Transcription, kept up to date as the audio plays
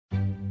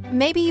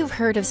Maybe you've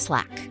heard of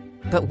Slack,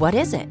 but what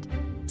is it?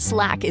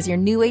 Slack is your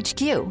new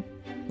HQ.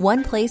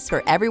 One place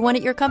for everyone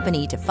at your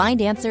company to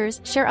find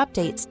answers, share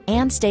updates,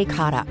 and stay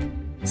caught up.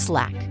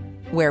 Slack,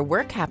 where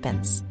work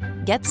happens.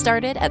 Get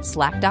started at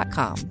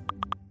slack.com.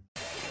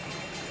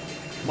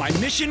 My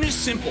mission is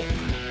simple,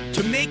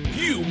 to make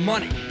you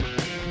money.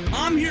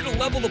 I'm here to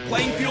level the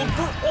playing field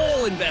for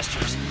all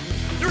investors.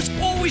 There's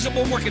always a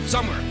bull market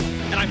somewhere,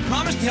 and I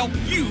promise to help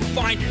you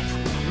find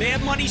it.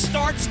 Mad Money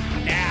starts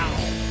now.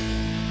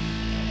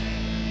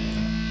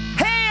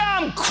 Hey,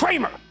 I'm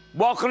Cramer.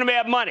 Welcome to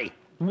Mad Money.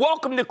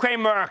 Welcome to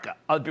Cramerica.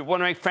 Other people want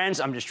to make friends.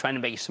 I'm just trying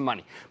to make you some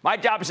money. My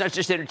job is not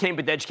just to entertain,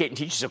 but to educate and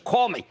teach you. So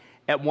call me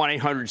at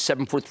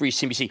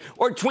 1-800-743-CNBC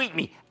or tweet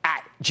me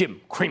at Jim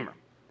Cramer.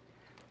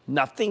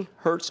 Nothing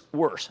hurts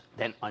worse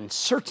than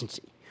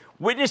uncertainty.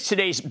 Witness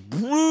today's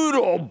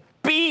brutal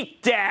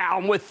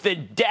beatdown with the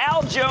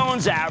Dow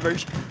Jones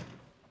average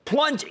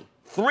plunging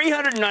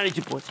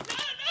 392 points.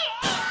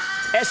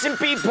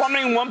 S&P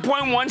plummeting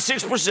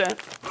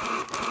 1.16%.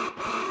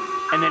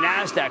 And the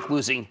NASDAQ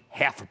losing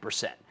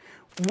 0.5%.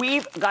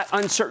 We've got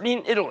uncertainty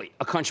in Italy,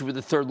 a country with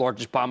the third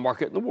largest bond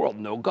market in the world,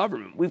 no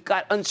government. We've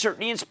got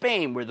uncertainty in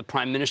Spain, where the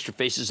prime minister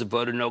faces a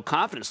vote of no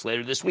confidence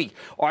later this week.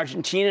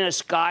 Argentina has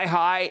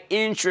sky-high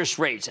interest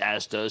rates,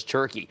 as does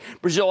Turkey.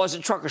 Brazil has a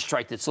trucker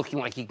strike that's looking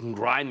like it can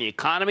grind the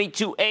economy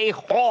to a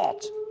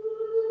halt.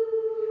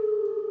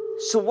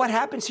 So what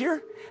happens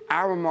here?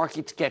 Our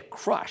markets get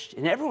crushed,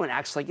 and everyone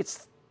acts like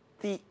it's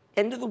the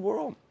end of the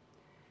world.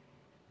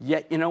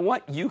 Yet, you know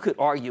what? You could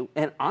argue,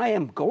 and I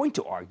am going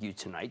to argue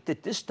tonight,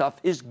 that this stuff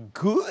is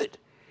good.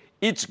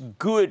 It's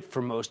good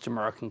for most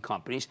American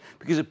companies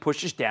because it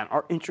pushes down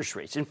our interest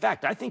rates. In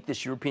fact, I think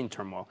this European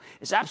turmoil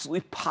is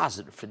absolutely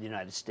positive for the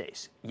United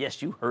States.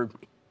 Yes, you heard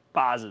me.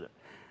 Positive.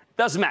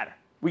 Doesn't matter.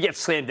 We get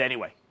slammed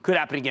anyway. Could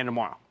happen again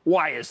tomorrow.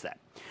 Why is that?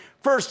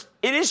 First,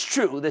 it is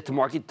true that the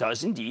market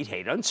does indeed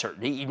hate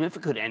uncertainty, even if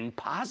it could end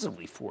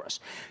positively for us.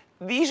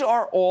 These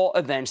are all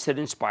events that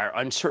inspire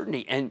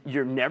uncertainty, and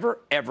you're never,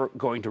 ever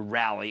going to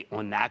rally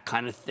on that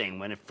kind of thing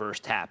when it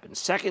first happens.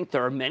 Second,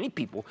 there are many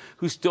people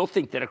who still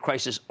think that a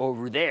crisis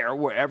over there,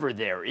 wherever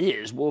there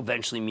is, will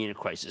eventually mean a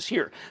crisis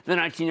here. The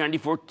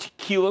 1994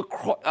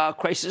 tequila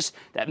crisis,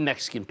 that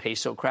Mexican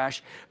peso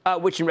crash,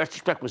 which in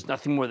retrospect was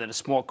nothing more than a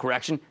small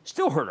correction,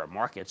 still hurt our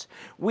markets.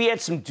 We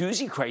had some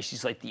doozy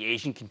crises like the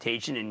Asian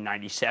contagion in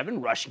 97,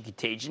 Russian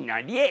contagion in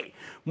 98.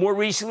 More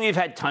recently, we've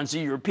had tons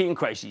of European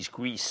crises,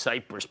 Greece,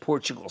 Cyprus,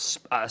 Portugal,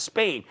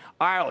 Spain,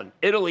 Ireland,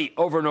 Italy,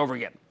 over and over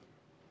again.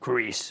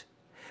 Greece.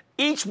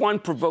 Each one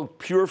provoked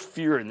pure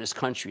fear in this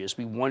country as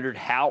we wondered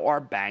how our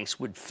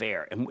banks would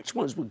fare and which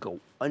ones would go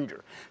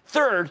under.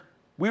 Third,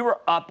 we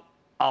were up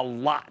a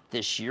lot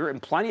this year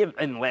and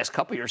in the last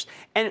couple of years,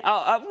 and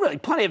really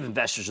plenty of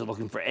investors are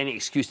looking for any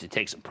excuse to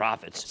take some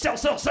profits. Sell,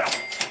 sell, sell.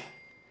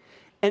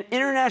 An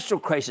international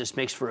crisis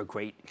makes for a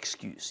great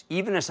excuse,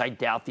 even as I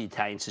doubt the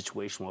Italian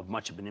situation will have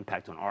much of an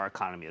impact on our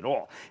economy at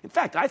all. In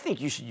fact, I think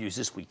you should use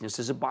this weakness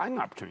as a buying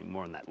opportunity.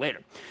 More on that later.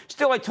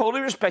 Still, I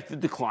totally respect the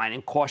decline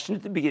and cautioned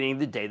at the beginning of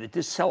the day that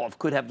this sell-off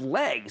could have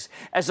legs,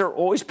 as there are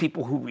always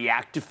people who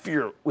react to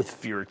fear with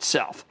fear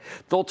itself.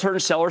 They'll turn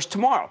sellers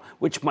tomorrow,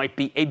 which might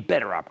be a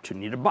better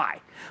opportunity to buy.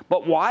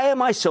 But why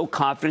am I so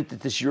confident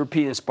that this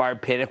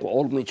European-inspired panic will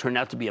ultimately turn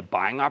out to be a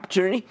buying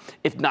opportunity?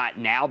 If not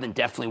now, then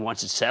definitely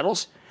once it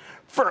settles.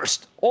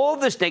 First, all of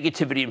this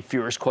negativity and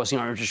fear is causing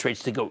our interest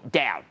rates to go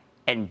down,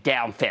 and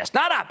down fast.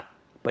 Not up,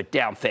 but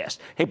down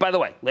fast. Hey, by the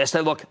way, last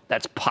I looked,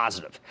 that's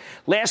positive.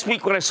 Last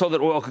week when I saw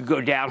that oil could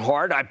go down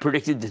hard, I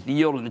predicted that the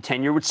yield in the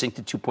 10-year would sink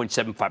to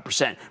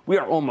 2.75%. We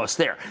are almost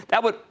there.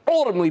 That would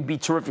ultimately be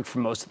terrific for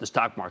most of the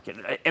stock market.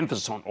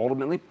 Emphasis on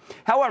ultimately.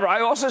 However,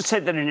 I also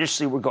said that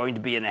initially we're going to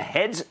be in a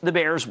heads the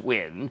bears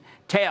win,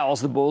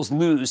 tails the bulls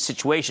lose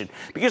situation,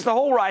 because the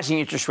whole rising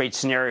interest rate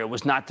scenario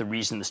was not the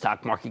reason the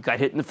stock market got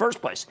hit in the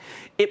first place.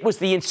 It was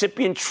the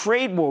incipient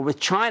trade war with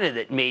China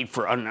that made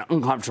for an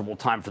uncomfortable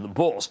time for the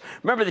bulls.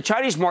 Remember, the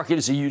Chinese market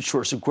is a huge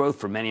source of growth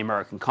for many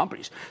American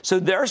companies, so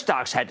their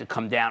stocks had to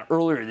come down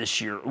earlier this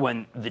year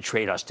when the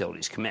trade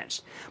hostilities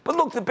commenced. But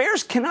look, the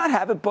bears cannot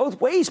have it both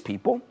ways,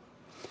 people.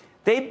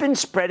 They've been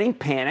spreading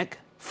panic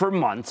for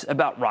months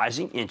about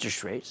rising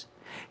interest rates.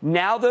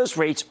 Now those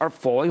rates are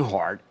falling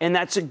hard, and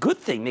that's a good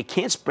thing. They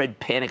can't spread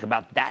panic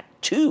about that,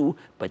 too,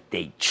 but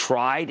they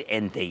tried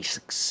and they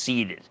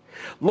succeeded.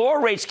 Lower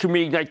rates can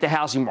reignite the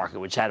housing market,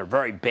 which had a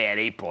very bad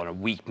April and a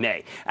weak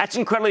May. That's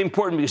incredibly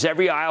important because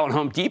every aisle in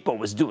Home Depot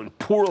was doing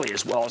poorly,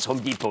 as well as Home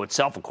Depot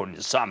itself, according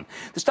to some.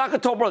 The stock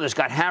of Toll Brothers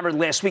got hammered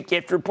last week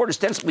after it reported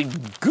ostensibly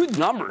good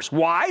numbers.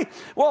 Why?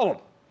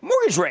 Well,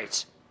 mortgage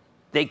rates.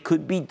 They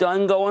could be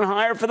done going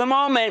higher for the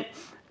moment.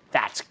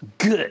 That's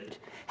good.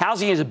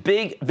 Housing is a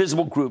big,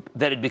 visible group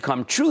that had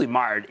become truly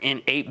mired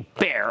in a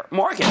bear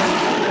market.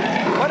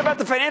 What about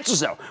the financials,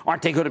 though?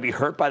 Aren't they going to be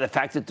hurt by the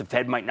fact that the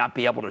Fed might not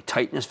be able to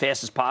tighten as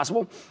fast as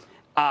possible?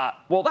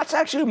 Well, that's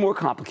actually a more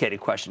complicated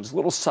question. It's a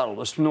little subtle.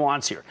 There's some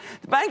nuance here.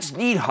 The banks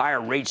need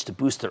higher rates to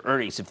boost their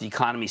earnings if the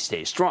economy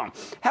stays strong.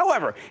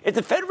 However, if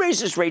the Fed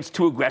raises rates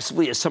too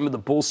aggressively, as some of the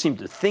bulls seem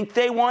to think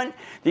they want,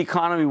 the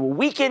economy will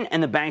weaken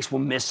and the banks will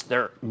miss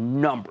their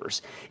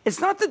numbers. It's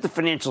not that the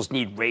financials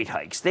need rate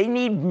hikes. They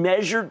need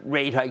measured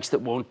rate hikes that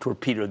won't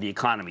torpedo the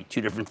economy.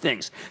 Two different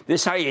things.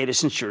 This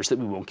hiatus ensures that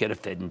we won't get a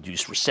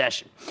Fed-induced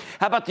recession.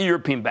 How about the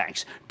European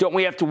banks? Don't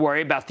we have to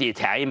worry about the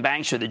Italian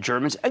banks or the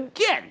Germans?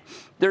 Again,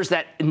 there's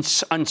that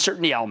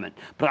uncertainty element.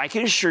 But I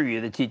can assure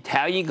you that the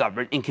Italian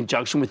government, in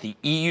conjunction with the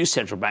EU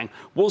Central Bank,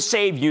 will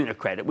save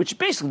Unicredit, which is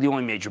basically the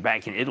only major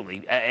bank in Italy.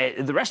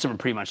 The rest of them are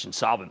pretty much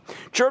insolvent.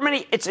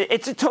 Germany, it's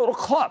a total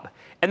club.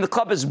 And the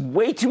club has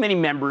way too many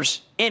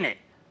members in it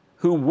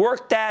who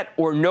worked at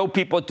or know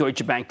people at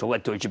Deutsche Bank to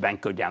let Deutsche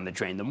Bank go down the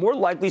drain. The more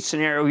likely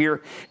scenario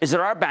here is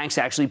that our banks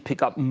actually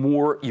pick up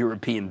more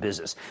European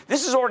business.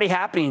 This is already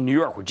happening in New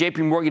York, where JP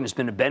Morgan has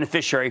been a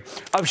beneficiary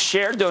of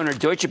share donor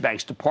Deutsche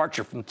Bank's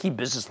departure from key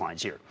business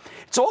lines here.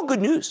 It's all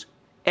good news.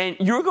 And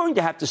you're going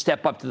to have to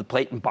step up to the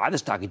plate and buy the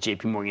stock at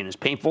JP Morgan. As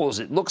painful as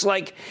it looks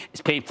like,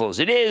 as painful as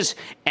it is,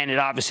 and it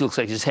obviously looks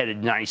like it's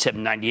headed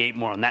 97, 98,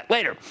 more on that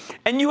later.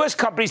 And U.S.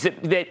 companies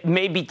that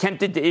may be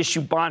tempted to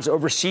issue bonds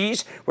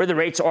overseas where the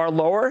rates are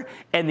lower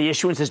and the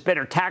issuance has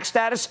better tax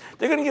status,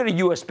 they're going to go to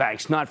U.S.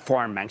 banks, not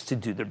foreign banks, to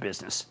do their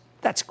business.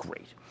 That's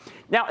great.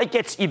 Now, it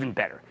gets even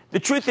better. The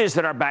truth is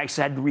that our banks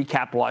had to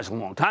recapitalize a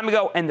long time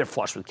ago, and they're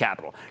flush with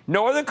capital.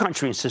 No other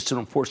country insisted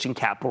on forcing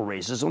capital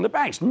raises on the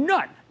banks.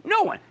 None.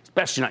 No one.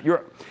 Especially not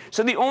Europe.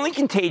 So the only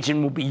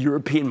contagion will be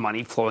European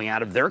money flowing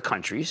out of their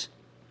countries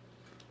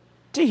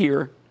to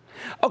here.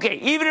 Okay,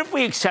 even if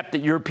we accept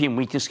that European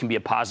weakness can be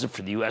a positive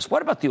for the U.S.,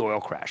 what about the oil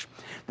crash?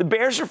 The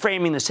bears are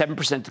framing the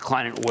 7%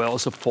 decline in oil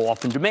as a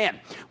fall-off in demand,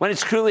 when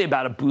it's clearly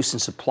about a boost in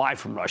supply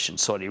from Russia and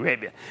Saudi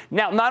Arabia.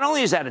 Now, not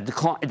only is that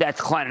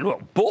decline in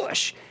oil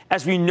bullish,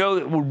 as we know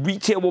that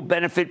retail will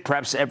benefit,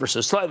 perhaps ever so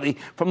slightly,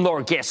 from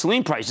lower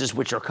gasoline prices,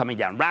 which are coming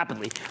down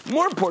rapidly.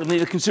 More importantly,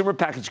 the consumer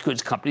packaged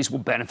goods companies will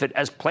benefit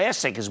as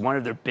plastic is one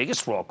of their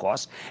biggest raw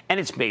costs, and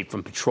it's made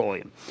from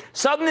petroleum.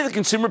 Suddenly, the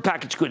consumer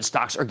packaged goods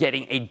stocks are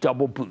getting a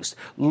double boost.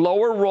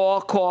 Lower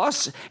raw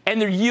costs,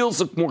 and their yields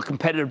look more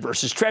competitive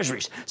versus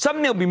treasuries.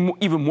 Something that will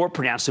be even more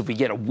pronounced if we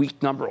get a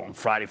weak number on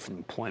Friday from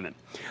employment.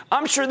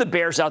 I'm sure the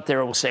bears out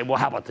there will say, well,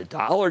 how about the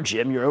dollar,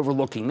 Jim? You're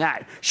overlooking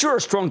that. Sure,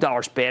 a strong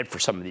dollar is bad for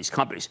some of these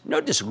companies. No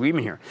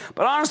disagreement here.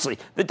 But honestly,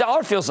 the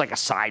dollar feels like a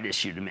side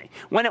issue to me.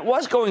 When it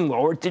was going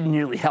lower, it didn't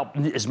really help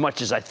as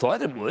much as I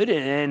thought it would.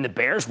 And the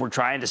bears were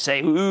trying to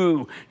say,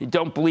 ooh, you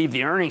don't believe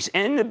the earnings.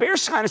 And the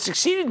bears kind of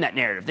succeeded in that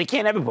narrative. They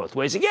can't have it both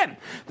ways. Again,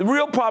 the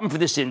real problem for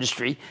this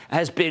industry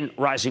has been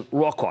rising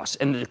raw costs.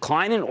 And the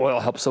decline in oil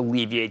helps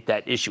alleviate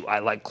that issue. I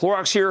like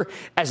Clorox here,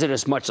 as it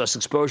has much less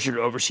exposure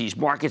to overseas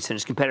markets than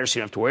its competitors, so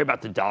you don't have to worry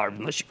about the dollar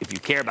if you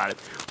care about it.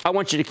 I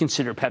want you to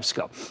consider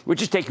PepsiCo,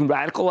 which is taking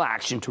radical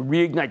action to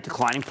reignite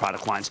declining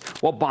product lines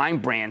while buying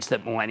brands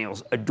that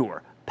millennials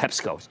adore.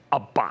 PepsiCo's a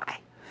buy.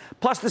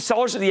 Plus, the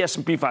sellers of the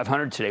S&P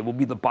 500 today will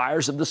be the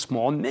buyers of the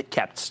small and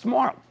mid-caps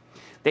tomorrow.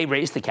 They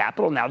raised the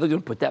capital. Now they're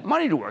going to put that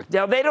money to work.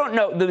 Now, they don't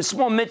know. The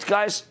small mid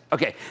guys,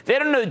 okay, they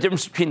don't know the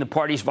difference between the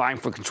parties vying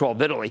for control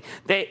of Italy.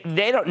 They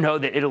don't know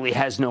that Italy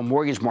has no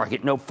mortgage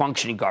market, no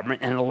functioning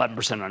government, and an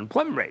 11%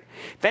 unemployment rate.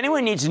 If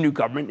anyone needs a new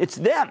government, it's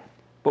them.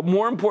 But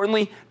more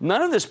importantly,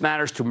 none of this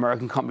matters to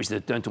American companies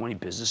that don't do any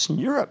business in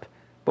Europe.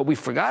 But we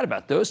forgot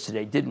about those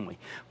today, didn't we?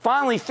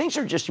 Finally, things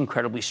are just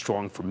incredibly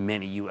strong for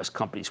many U.S.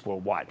 companies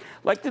worldwide.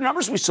 Like the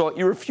numbers we saw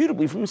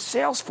irrefutably from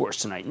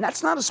Salesforce tonight. And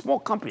that's not a small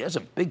company. That's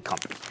a big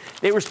company.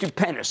 They were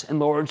stupendous. And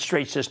lower interest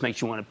rates just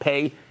makes you want to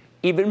pay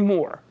even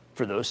more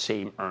for those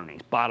same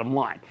earnings. Bottom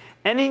line,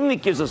 anything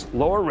that gives us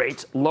lower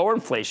rates, lower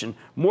inflation,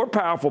 more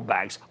powerful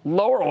banks,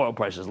 lower oil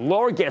prices,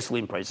 lower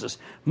gasoline prices,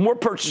 more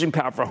purchasing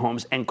power for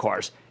homes and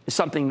cars is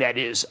something that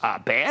is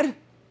bad?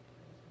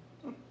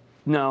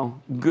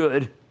 No,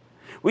 good.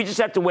 We just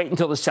have to wait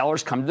until the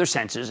sellers come to their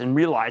senses and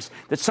realize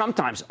that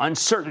sometimes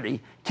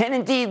uncertainty can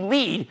indeed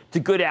lead to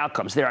good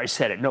outcomes. There, I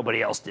said it.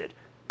 Nobody else did.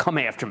 Come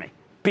after me.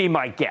 Be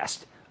my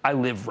guest. I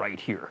live right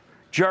here.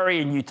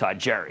 Jerry in Utah.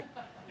 Jerry.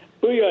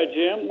 Booyah,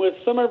 Jim. With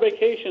summer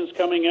vacations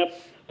coming up,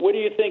 what do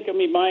you think of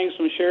me buying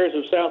some shares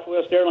of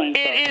Southwest Airlines?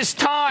 It is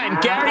time.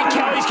 Gary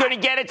Kelly's going to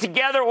get it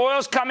together.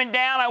 Oil's coming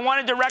down. I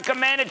wanted to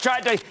recommend it.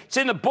 It's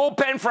in the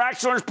bullpen for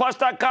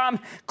ActionAlersPlus.com.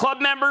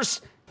 Club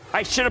members,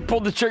 I should have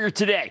pulled the trigger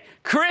today.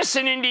 Chris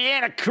in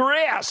Indiana.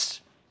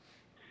 Chris.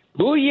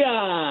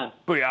 Booyah.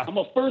 Booyah. I'm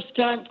a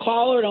first-time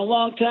caller and a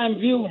long-time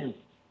viewer.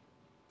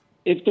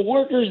 If the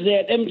workers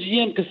at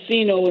MGM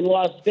Casino in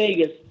Las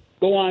Vegas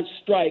go on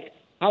strike,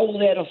 how will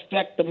that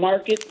affect the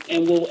market,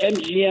 and will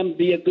MGM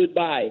be a good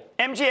buy?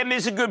 MGM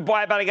is a good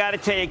buy, but I got to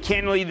tell you,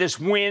 candidly, this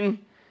win,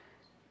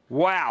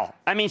 wow.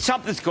 I mean,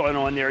 something's going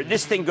on there.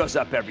 This thing goes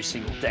up every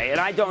single day, and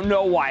I don't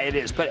know why it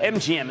is, but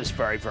MGM is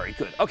very, very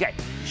good. Okay,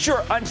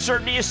 sure,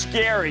 uncertainty is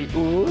scary.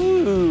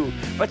 Ooh,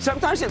 but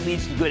sometimes it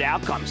leads to good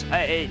outcomes.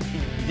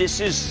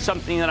 This is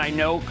something that I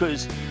know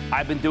because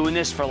I've been doing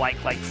this for like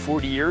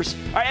 40 years.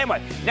 All right,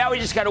 anyway, now we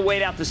just got to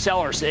wait out the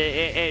sellers,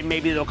 and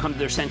maybe they'll come to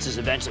their senses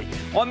eventually.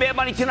 On Mad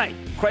Money tonight,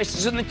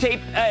 crisis on the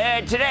tape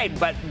today,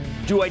 but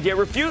do I dare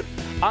refute?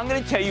 I'm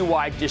going to tell you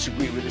why I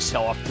disagree with the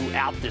sell-off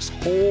throughout this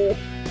whole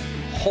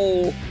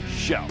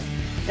show.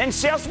 Then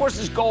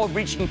Salesforce's goal of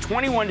reaching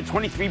 $21 to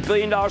 $23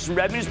 billion in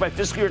revenues by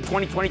fiscal year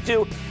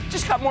 2022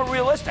 just got more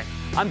realistic.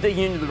 I'm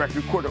digging into the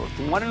record quarter with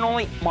the one and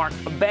only Mark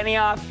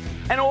Benioff.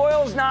 And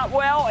oil's not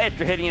well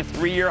after hitting a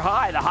 3-year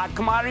high. The hot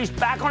commodity's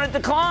back on a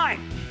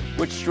decline.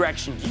 Which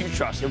direction do you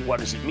trust and what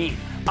does it mean?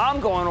 I'm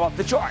going off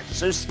the charts,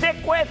 so stick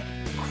with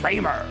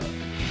Cramer.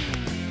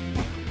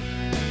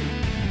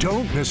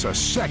 Don't miss a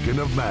second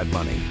of Mad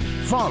Money.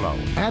 Follow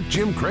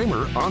 @Jim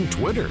Cramer on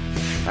Twitter.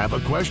 Have a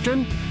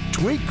question?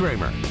 Tweet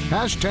Cramer.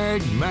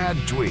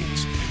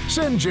 #MadTweets.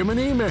 Send Jim an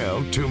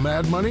email to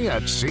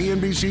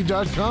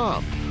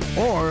madmoney@cnbc.com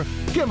or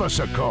give us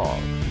a call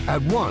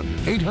at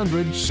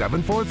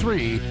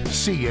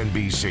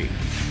 1-800-743-CNBC.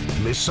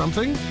 Miss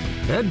something?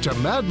 Head to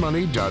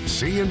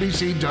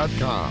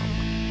madmoney.cnbc.com.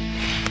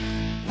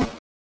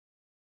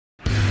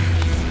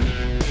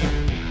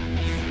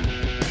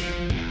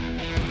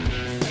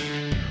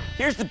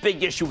 Here's the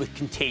big issue with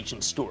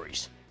contagion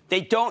stories.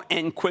 They don't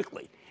end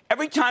quickly.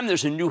 Every time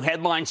there's a new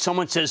headline,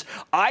 someone says,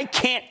 I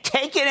can't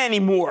take it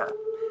anymore,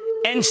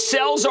 and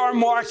sells our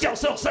market.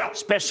 Sell.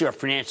 Especially our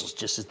financials,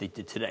 just as they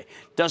did today.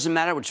 Doesn't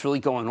matter what's really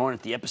going on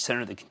at the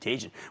epicenter of the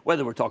contagion,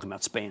 whether we're talking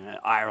about Spain,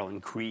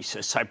 Ireland, Greece,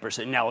 Cyprus,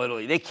 and now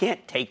Italy. They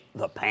can't take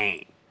the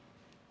pain.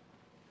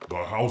 The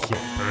House of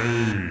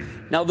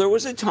Pain. Now, there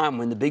was a time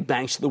when the big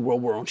banks of the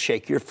world were on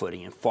shakier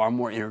footing and far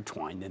more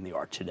intertwined than they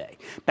are today.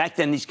 Back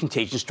then, these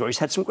contagion stories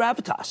had some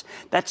gravitas.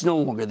 That's no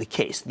longer the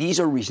case.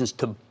 These are reasons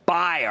to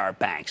buy our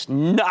banks,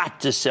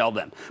 not to sell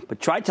them. But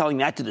try telling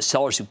that to the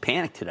sellers who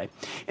panicked today.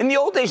 In the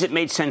old days, it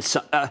made sense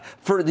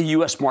for the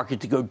U.S. market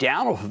to go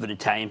down off of an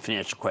Italian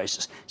financial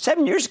crisis.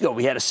 7 years ago,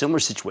 we had a similar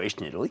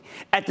situation in Italy.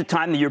 At the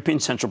time, the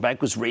European Central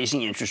Bank was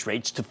raising interest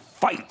rates to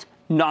fight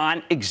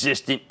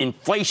non-existent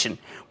inflation,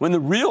 when the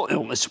real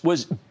illness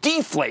was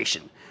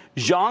deflation.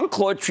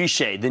 Jean-Claude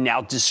Trichet, the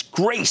now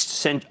disgraced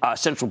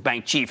central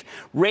bank chief,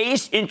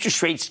 raised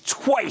interest rates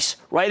twice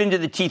right into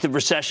the teeth of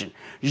recession.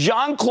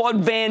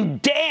 Jean-Claude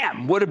Van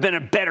Damme would have been a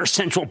better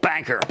central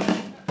banker.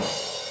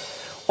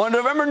 On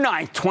November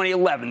 9th,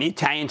 2011, the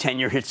Italian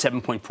 10-year hit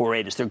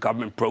 7.48 as their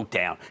government broke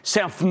down.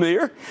 Sound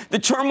familiar? The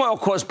turmoil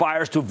caused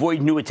buyers to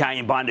avoid new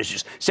Italian bond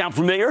issues. Sound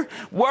familiar?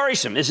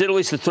 Worrisome, as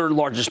Italy's the third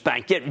largest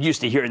bank. Get used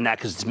to hearing that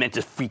because it's meant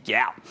to freak you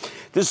out.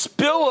 The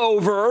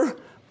spillover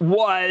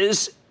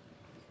was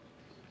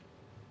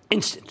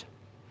instant.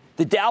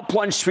 The Dow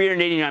plunged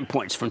 389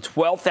 points from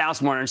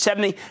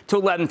 12,170 to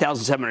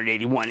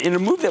 11,781 in a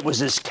move that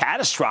was as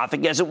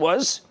catastrophic as it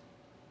was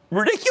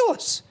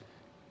ridiculous.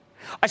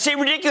 I say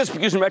ridiculous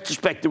because in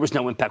retrospect, there was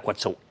no impact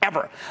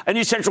whatsoever. A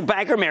new central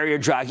banker, Mario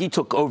Draghi,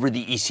 took over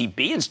the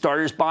ECB and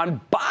started his bond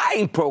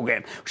buying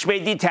program, which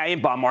made the Italian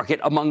bond market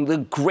among the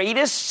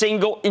greatest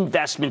single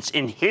investments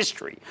in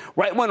history,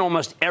 right when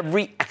almost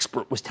every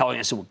expert was telling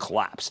us it would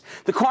collapse.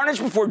 The carnage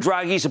before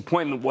Draghi's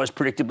appointment was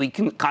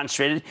predictably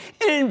concentrated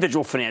in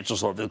individual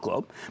financials all over the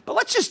globe. But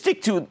let's just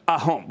stick to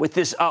home with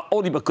this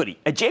oldie but goodie.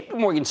 A JP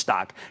Morgan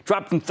stock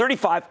dropped from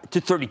 35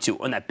 to 32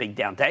 on that big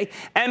down day,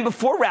 and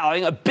before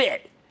rallying a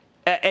bit,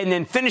 and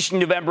then finishing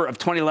November of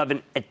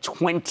 2011 at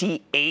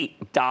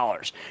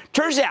 $28.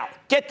 Turns out,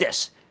 get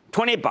this,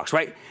 $28,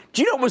 right?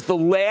 Do you know it was the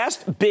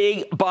last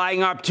big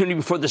buying opportunity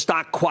before the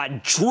stock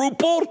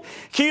quadrupled?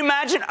 Can you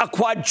imagine a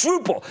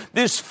quadruple?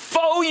 This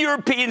faux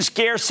European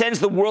scare sends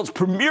the world's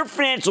premier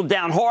financial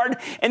down hard,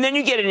 and then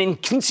you get an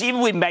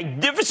inconceivably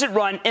magnificent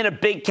run in a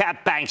big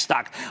cap bank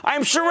stock.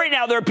 I'm sure right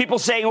now there are people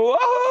saying,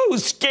 whoa,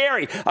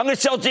 scary. I'm going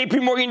to sell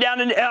JP Morgan down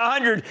to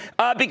 100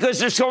 because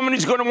there's someone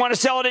who's going to want to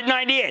sell it at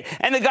 98.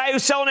 And the guy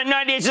who's selling it at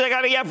 98 says, I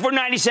got to get it for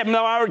 97.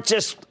 No,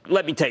 just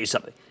let me tell you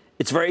something.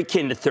 It's very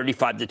akin to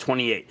 35 to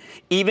 28,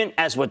 even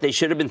as what they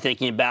should have been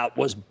thinking about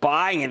was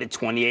buying it at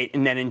 28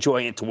 and then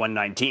enjoying it to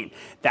 119.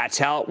 That's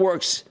how it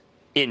works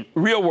in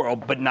real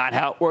world, but not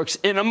how it works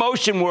in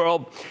emotion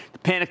world. The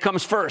panic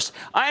comes first.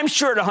 I am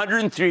sure at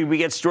 103 we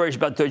get stories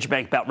about Deutsche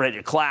Bank about ready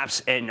to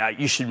collapse, and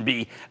you shouldn't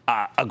be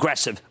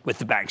aggressive with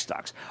the bank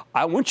stocks.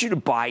 I want you to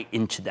buy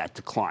into that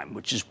decline,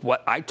 which is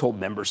what I told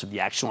members of the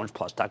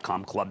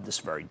ActionLaunchPlus.com club this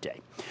very day.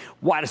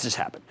 Why does this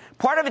happen?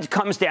 Part of it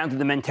comes down to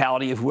the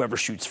mentality of whoever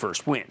shoots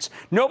first wins.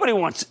 Nobody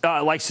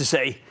likes to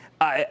say,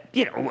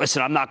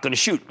 listen, I'm not going to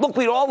shoot. Look,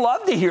 we'd all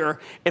love to hear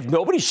if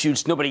nobody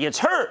shoots, nobody gets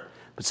hurt.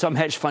 But some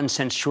hedge funds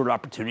sense short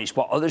opportunities,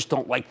 while others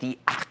don't like the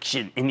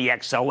action in the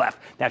XLF.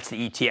 That's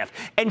the ETF.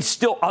 And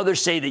still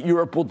others say that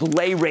Europe will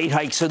delay rate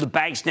hikes so the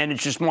bank's net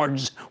interest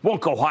margins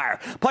won't go higher.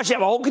 Plus, you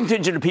have a whole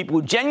contingent of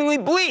people who genuinely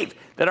believe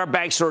that our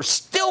banks are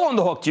still on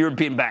the hook to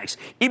European banks,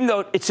 even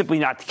though it's simply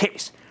not the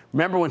case.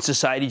 Remember when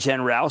Societe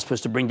Generale was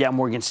supposed to bring down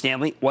Morgan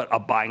Stanley? What a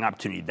buying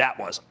opportunity that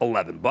was,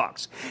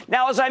 $11.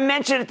 Now, as I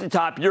mentioned at the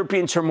top,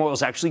 European turmoil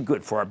is actually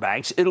good for our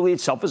banks. Italy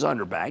itself is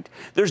underbanked.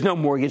 There's no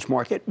mortgage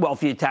market.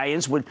 Wealthy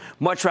Italians would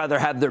much rather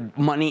have their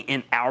money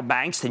in our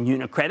banks than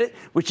UniCredit,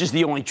 which is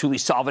the only truly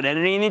solvent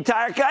entity in the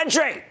entire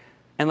country.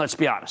 And let's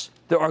be honest,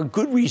 there are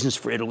good reasons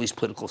for Italy's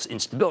political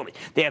instability.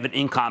 They have an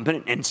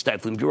incompetent and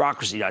stifling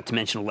bureaucracy, not to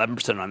mention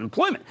 11%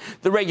 unemployment.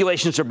 The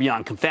regulations are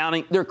beyond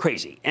confounding. They're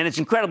crazy. And it's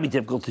incredibly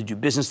difficult to do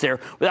business there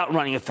without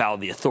running afoul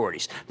of the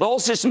authorities. The whole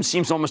system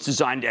seems almost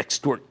designed to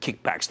extort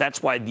kickbacks.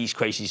 That's why these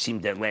crises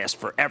seem to last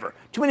forever.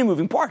 Too many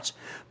moving parts.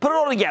 Put it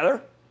all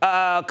together.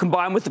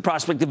 Combined with the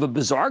prospect of a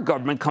bizarre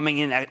government coming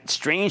in, that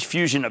strange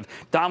fusion of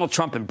Donald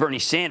Trump and Bernie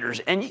Sanders,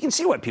 and you can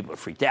see why people are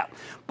freaked out.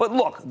 But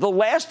look, the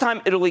last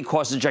time Italy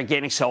caused a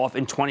gigantic sell-off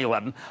in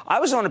 2011, I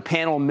was on a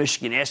panel in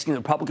Michigan asking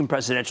the Republican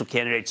presidential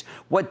candidates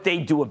what they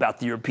do about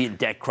the European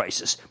debt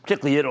crisis,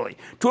 particularly Italy.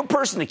 To a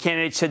person, the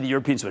candidates said the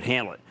Europeans would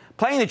handle it.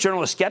 Playing the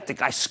journalist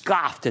skeptic, I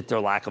scoffed at their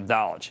lack of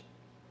knowledge.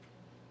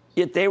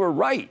 Yet they were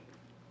right.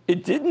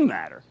 It didn't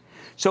matter.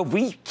 So if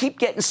we keep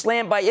getting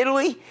slammed by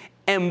Italy,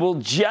 and we'll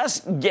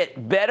just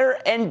get better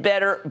and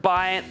better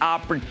buying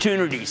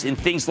opportunities in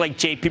things like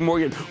JP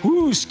Morgan.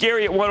 Ooh,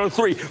 scary at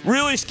 103.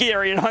 Really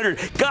scary at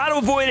 100. Got to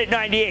avoid at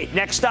 98.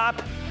 Next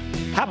stop,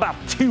 how about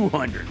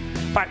 200? All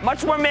right,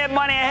 much more mad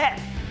money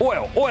ahead.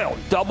 Oil,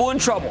 double in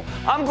trouble.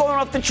 I'm going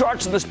off the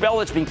charts of the spell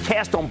that's been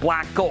cast on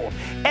black gold.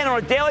 And on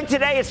a daily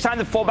today, it's time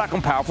to fall back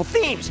on powerful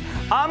themes.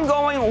 I'm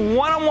going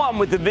one-on-one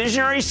with the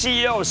visionary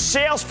CEO of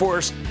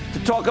Salesforce to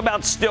talk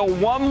about still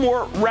one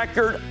more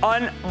record,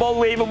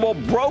 unbelievable,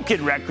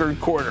 broken record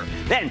quarter.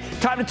 Then,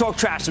 time to talk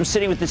trash. I'm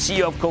sitting with the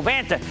CEO of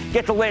Covanta,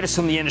 get the latest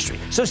from the industry.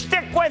 So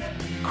stick with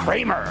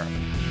Cramer.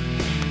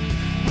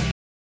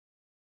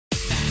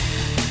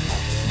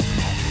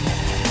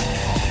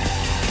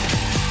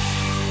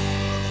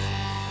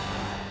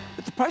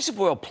 The price of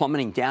oil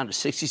plummeting down to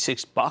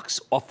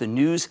 $66 off the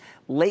news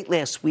late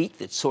last week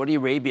that Saudi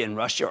Arabia and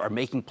Russia are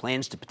making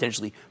plans to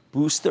potentially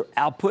boost their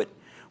output.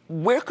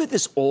 Where could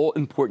this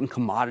all-important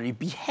commodity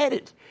be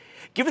headed?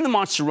 Given the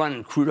monster run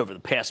in crude over the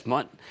past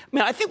month,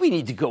 I think we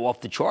need to go off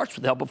the charts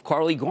with the help of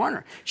Carly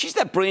Garner. She's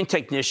that brilliant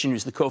technician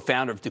who's the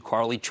co-founder of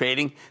DeCarly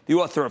Trading, the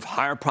author of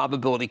Higher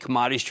Probability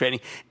Commodity Trading.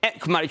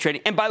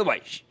 And by the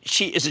way,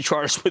 she is a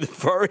chartist with a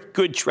very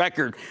good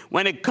record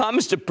when it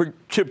comes to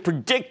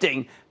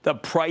predicting the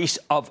price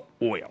of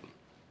oil.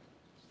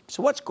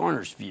 So what's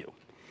Garner's view?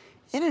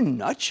 In a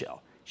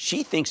nutshell,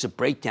 she thinks a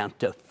breakdown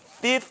to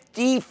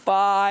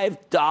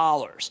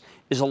 $55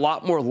 is a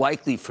lot more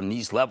likely from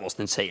these levels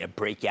than, say, a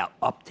breakout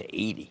up to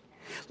 80.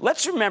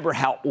 Let's remember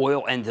how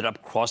oil ended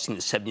up crossing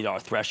the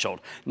 $70 threshold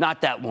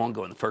not that long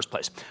ago in the first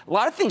place. A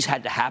lot of things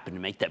had to happen to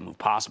make that move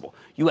possible.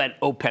 You had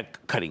OPEC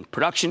cutting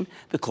production,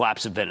 the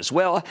collapse of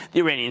Venezuela, the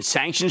Iranian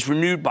sanctions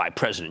renewed by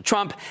President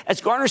Trump.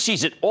 As Garner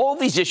sees it, all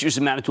these issues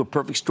amounted to a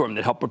perfect storm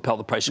that helped propel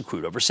the price of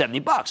crude over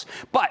 $70.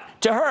 But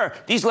to her,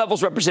 these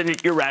levels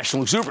represented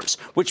irrational exuberance,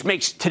 which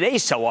makes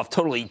today's sell-off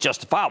totally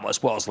justifiable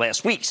as well as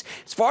last week's.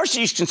 As far as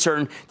she's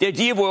concerned, the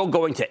idea of oil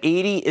going to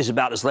 80 is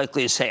about as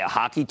likely as, say, a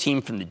hockey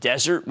team from the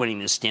desert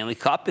winning the Stanley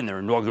Cup in their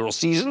inaugural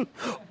season.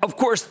 Of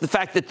course, the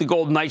fact that the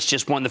Golden Knights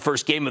just won the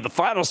first game of the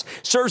finals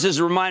serves as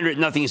a reminder that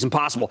nothing is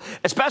impossible,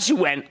 especially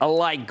when,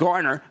 like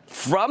Garner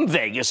from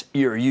Vegas,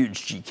 you're a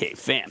huge GK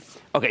fan.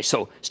 Okay,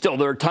 so still,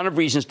 there are a ton of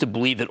reasons to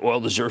believe that oil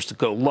deserves to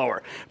go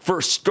lower.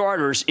 For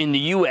starters, in the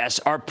U.S.,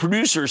 our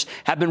producers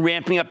have been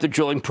ramping up their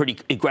drilling pretty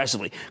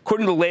aggressively.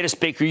 According to the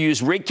latest Baker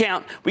Hughes rig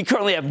count, we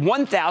currently have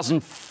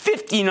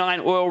 1,059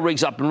 oil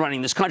rigs up and running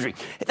in this country.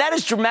 That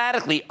is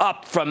dramatically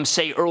up from,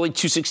 say, early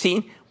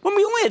 2016, when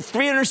we only had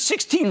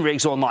 316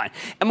 rigs online.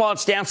 And while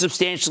it's down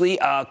substantially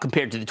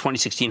compared to the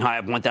 2016 high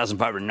of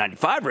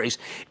 1,595 rigs,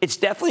 it's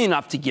definitely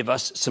enough to give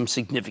us some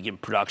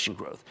significant production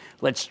growth.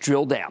 Let's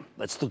drill down.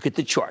 Let's look at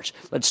the charts.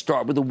 Let's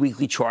start with a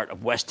weekly chart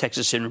of West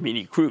Texas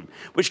Intermediate crude,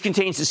 which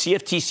contains the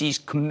CFTC's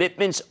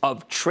Commitments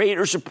of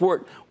Traders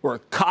Report, or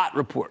COT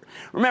report.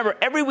 Remember,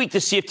 every week the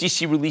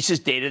CFTC releases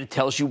data that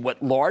tells you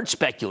what large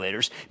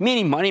speculators,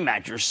 meaning money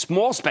managers,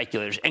 small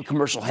speculators, and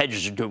commercial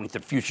hedgers are doing with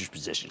their futures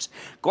positions.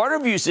 Garner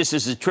views this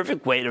as a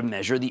terrific way to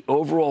measure the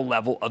overall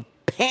level of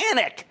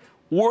panic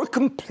or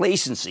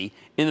complacency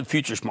in the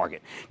futures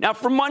market. Now,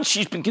 for months,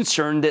 she's been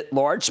concerned that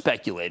large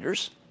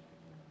speculators,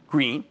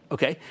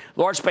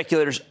 large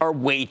speculators are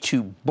way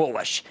too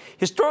bullish.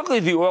 Historically,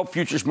 the oil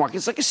futures market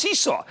is like a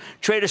seesaw.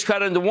 Traders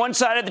crowd onto one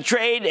side of the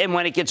trade, and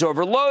when it gets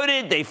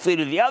overloaded, they flee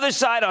to the other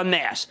side en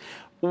masse.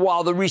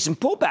 While the recent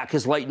pullback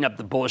has lightened up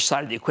the bullish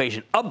side of the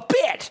equation a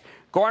bit,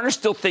 Garner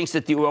still thinks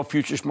that the oil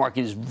futures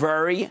market is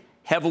very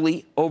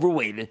heavily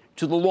overweighted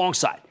to the long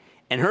side.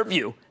 In her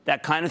view,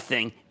 that kind of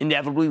thing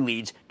inevitably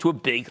leads to a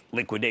big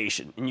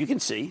liquidation. And you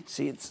can see,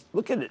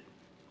 look at it.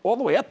 All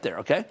the way up there,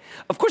 okay?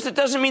 Of course, that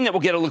doesn't mean that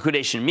we'll get a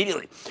liquidation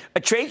immediately. A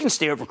trade can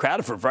stay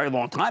overcrowded for a very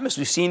long time, as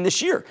we've seen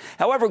this year.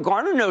 However,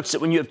 Garner notes that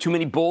when you have too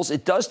many bulls,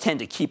 it does tend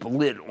to keep a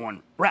lid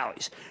on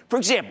rallies. For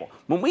example,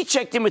 when we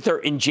checked in with her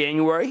in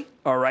January,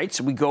 all right,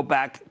 so we go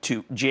back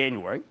to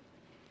January,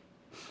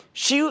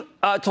 She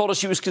told us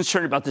she was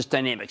concerned about this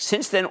dynamic.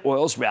 Since then,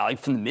 oil's rallied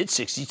from the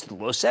mid-60s to the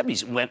low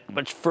 70s. It went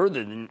much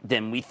further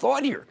than we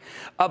thought here.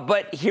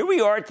 But here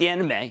we are at the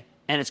end of May,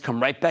 and it's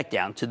come right back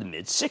down to the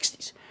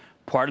mid-60s.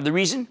 Part of the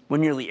reason,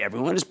 when nearly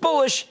everyone is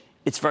bullish,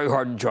 it's very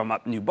hard to drum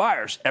up new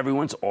buyers.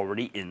 Everyone's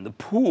already in the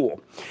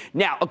pool.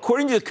 Now,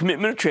 according to the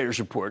Commitment of Traders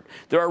report,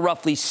 there are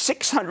roughly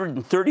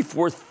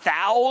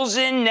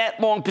 634,000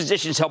 net long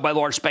positions held by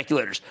large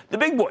speculators, the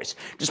big boys.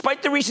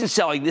 Despite the recent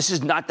selling, this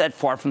is not that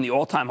far from the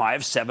all-time high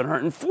of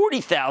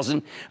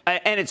 740,000,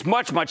 and it's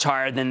much, much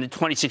higher than the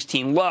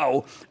 2016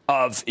 low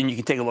of, and you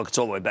can take a look, it's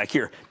all the way back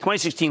here,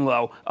 2016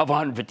 low of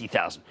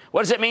 150,000.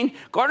 What does that mean?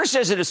 Gartner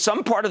says that if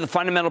some part of the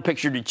fundamental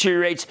picture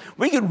deteriorates,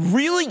 we could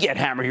really get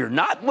hammered here.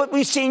 Not what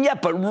we've seen yet,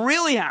 but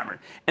really hammered.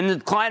 And the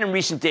decline in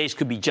recent days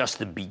could be just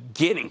the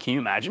beginning. Can you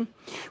imagine?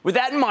 With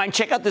that in mind,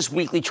 check out this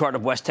weekly chart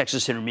of West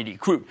Texas Intermediate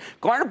crude.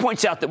 Gartner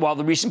points out that while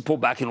the recent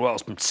pullback in oil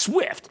has been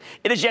swift,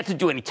 it has yet to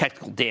do any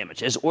technical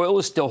damage, as oil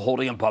is still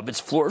holding above its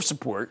floor of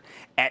support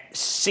at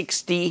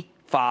 $65.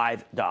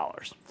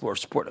 Floor of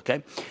support,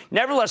 okay?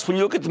 Nevertheless, when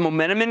you look at the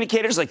momentum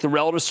indicators like the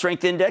relative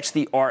strength index,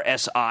 the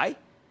RSI,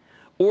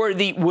 or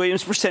the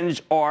Williams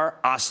percentage R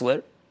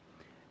oscillator,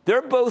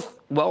 they're both,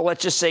 well,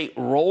 let's just say,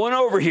 rolling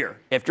over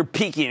here after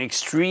peaking at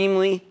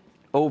extremely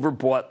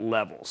overbought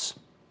levels.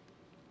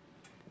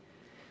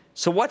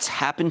 So what's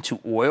happened to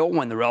oil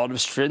when the relative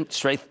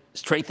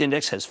strength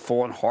index has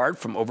fallen hard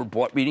from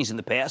overbought readings in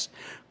the past?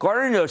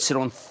 Gartner notes that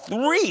on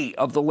 3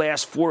 of the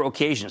last 4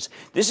 occasions,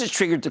 this has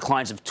triggered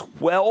declines of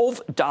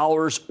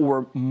 $12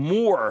 or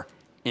more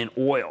in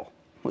oil.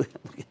 Look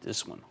at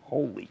this one.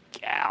 Holy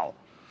cow.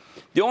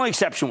 The only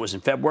exception was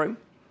in February,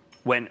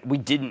 when we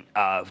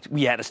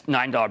had a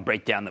 $9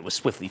 breakdown that was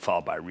swiftly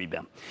followed by a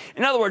rebound.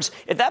 In other words,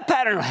 if that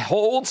pattern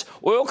holds,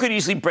 oil could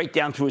easily break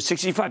down through a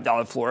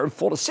 $65 floor and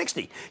fall to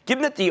 $60.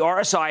 Given that the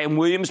RSI and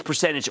Williams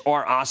percentage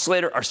R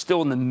oscillator are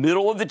still in the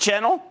middle of the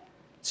channel,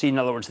 see, in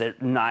other words, they're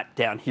not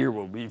down here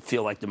where we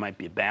feel like there might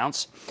be a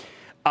bounce,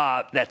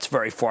 that's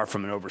very far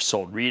from an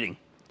oversold reading.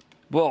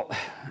 Well,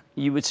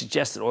 you would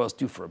suggest that oil's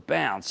due for a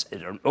bounce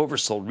at an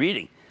oversold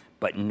reading,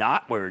 but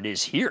not where it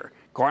is here.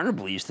 Gartner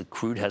believes that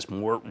crude has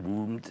more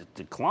room to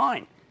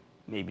decline,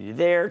 maybe to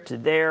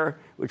there,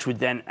 which would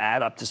then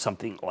add up to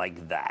something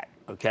like that,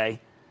 okay?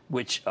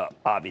 Which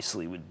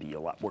obviously would be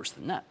a lot worse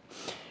than that.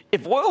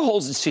 If oil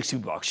holds at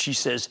 $60, she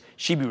says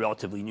she'd be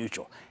relatively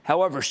neutral.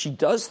 However, she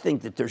does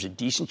think that there's a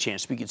decent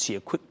chance we could see a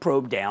quick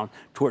probe down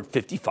toward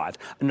 55,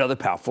 another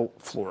powerful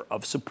floor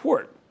of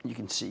support. You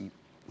can see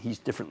these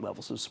different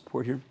levels of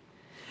support here.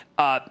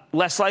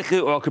 Less likely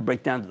oil could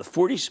break down to the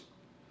 40s.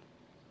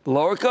 The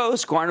lower it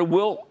goes, Gartner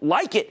will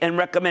like it and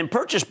recommend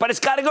purchase, but it's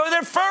got to go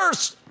there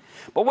first.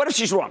 But what if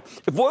she's wrong?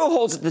 If oil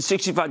holds at the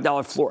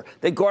 $65 floor,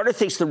 then Gartner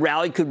thinks the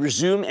rally could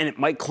resume and it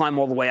might climb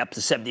all the way up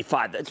to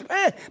 75.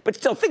 But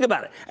still, think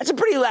about it. That's a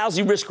pretty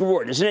lousy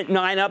risk-reward, isn't it?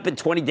 9 up and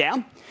 20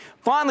 down.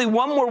 Finally,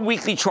 one more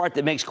weekly chart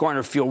that makes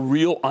Gartner feel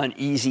real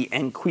uneasy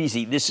and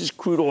queasy. This is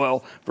crude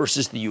oil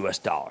versus the U.S.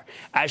 dollar.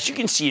 As you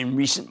can see in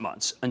recent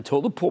months,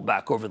 until the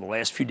pullback over the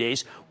last few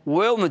days,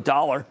 oil and the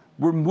dollar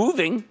were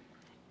moving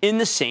in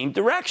the same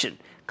direction.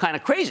 Kind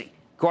of crazy.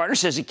 Gartner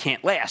says it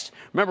can't last.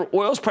 Remember,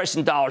 oil's priced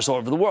in dollars all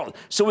over the world.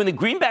 So when the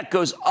greenback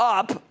goes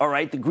up, all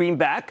right, the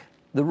greenback,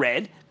 the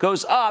red,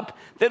 goes up,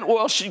 then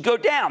oil should go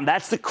down.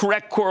 That's the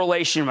correct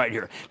correlation right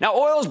here. Now,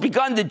 oil's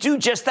begun to do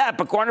just that,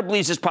 but Gartner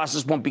believes this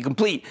process won't be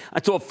complete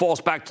until it falls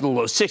back to the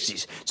low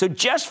 60s. So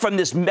just from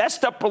this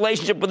messed up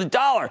relationship with the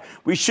dollar,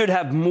 we should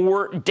have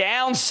more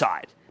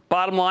downside.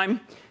 Bottom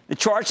line, the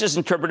charts as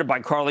interpreted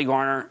by Carly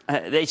Garner,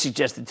 they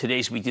suggest that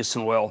today's weakness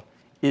in oil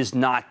is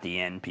not the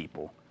end,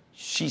 people.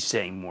 She's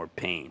saying more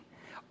pain.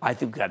 I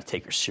think we've got to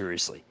take her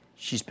seriously.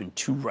 She's been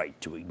too right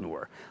to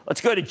ignore. Let's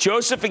go to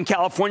Joseph in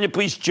California,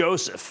 please.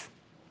 Joseph.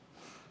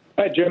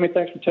 Hi, Jimmy.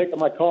 Thanks for taking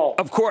my call.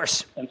 Of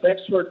course. And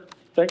thanks for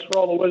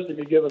all the wisdom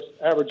you give us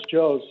average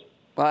Joes.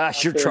 I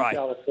sure try.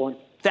 California.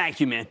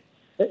 Thank you, man.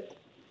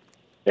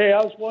 Hey,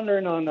 I was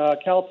wondering on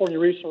California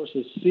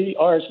Resources,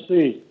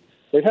 CRC.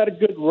 They've had a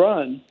good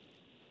run.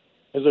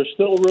 Is there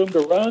still room to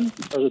run,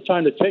 or is it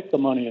time to take the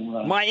money and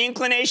run? My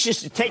inclination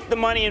is to take the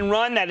money and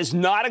run. That is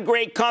not a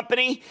great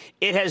company.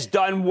 It has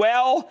done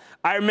well.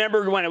 I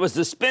remember when it was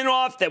the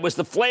spinoff that was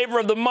the flavor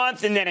of the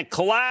month, and then it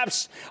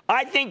collapsed.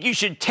 I think you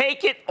should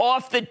take it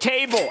off the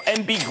table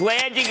and be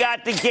glad you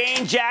got the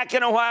gain, Jack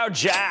in Ohio.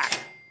 Jack.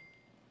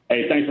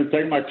 Hey, thanks for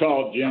taking my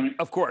call, Jimmy.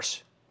 Of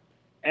course.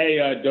 Hey,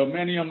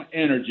 Dominion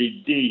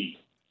Energy, D.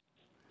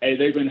 Hey,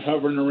 they've been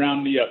hovering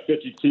around the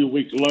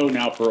 52-week low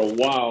now for a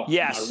while.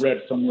 Yes. I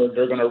read somewhere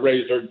they're going to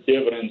raise their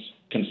dividends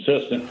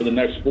consistent for the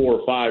next 4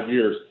 or 5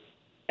 years.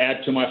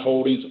 Add to my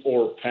holdings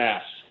or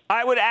pass.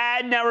 I would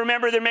add, now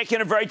remember, they're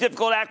making a very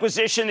difficult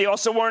acquisition. They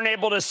also weren't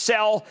able to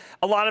sell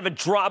a lot of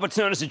what's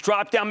known as a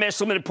drop-down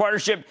master limited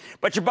partnership,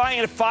 but you're buying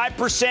it at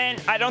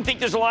 5%. I don't think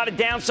there's a lot of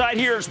downside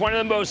here. It's one of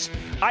the most,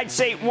 I'd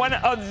say, one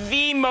of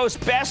the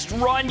most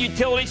best-run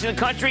utilities in the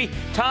country.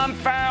 Tom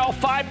Farrell,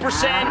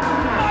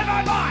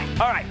 5%. Buy.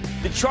 All right,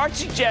 the chart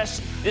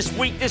suggests this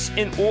weakness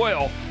in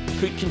oil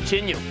could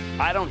continue.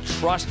 I don't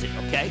trust it,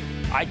 okay?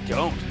 I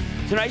don't.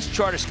 Tonight's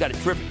chart has got a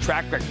terrific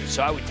track record,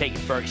 so I would take it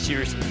very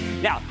seriously.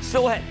 Now,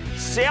 still ahead,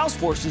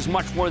 Salesforce is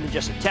much more than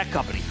just a tech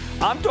company.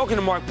 I'm talking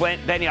to Mark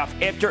Benioff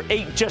after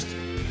a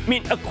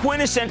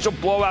quintessential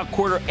blowout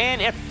quarter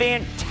and a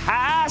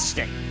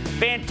fantastic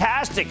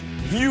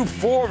view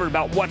forward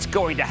about what's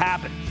going to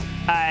happen.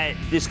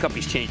 This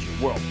company's changing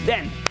the world.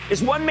 Then,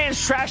 is one man's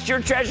trash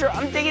your treasure?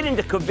 I'm digging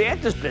into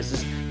Covanta's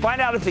business.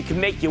 Find out if it can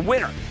make you a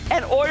winner.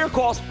 And all your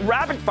calls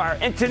rapid fire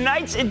in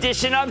tonight's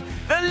edition of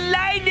the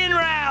Lightning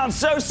Round.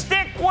 So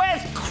stick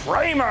with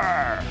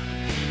Cramer.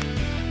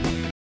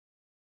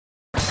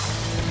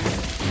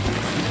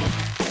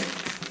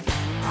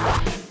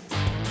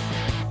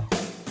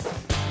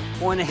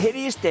 On a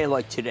hideous day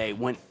like today,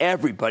 when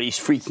everybody's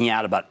freaking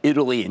out about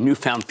Italy and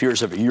newfound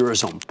fears of a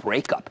Eurozone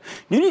breakup,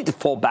 you need to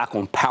fall back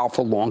on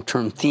powerful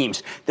long-term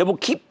themes that will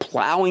keep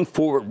plowing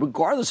forward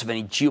regardless of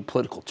any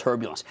geopolitical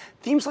turbulence.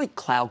 Themes like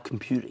cloud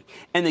computing.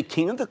 And the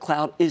king of the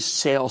cloud is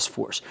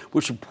Salesforce,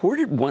 which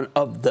reported one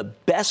of the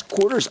best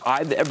quarters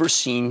I've ever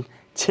seen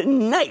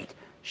tonight.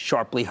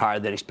 Sharply higher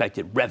than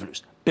expected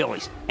revenues,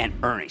 billings, and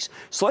earnings.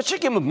 So let's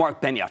check in with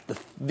Mark Benioff, the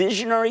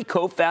visionary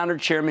co-founder,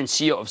 chairman,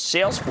 CEO of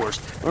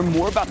Salesforce. Learn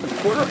more about the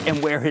quarter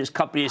and where his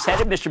company is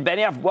headed. Mr.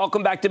 Benioff,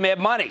 welcome back to Mad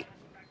Money.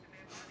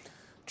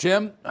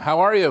 Jim,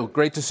 how are you?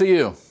 Great to see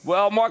you.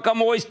 Well, Mark,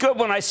 I'm always good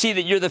when I see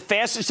that you're the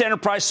fastest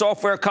enterprise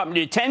software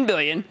company to $10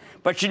 billion,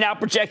 but you're now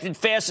projected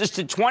fastest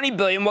to $20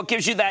 billion. What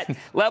gives you that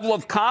level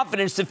of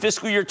confidence that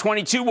fiscal year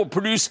 22 will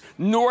produce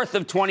north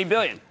of $20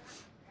 billion?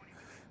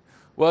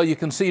 Well, you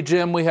can see,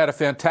 Jim, we had a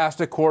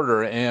fantastic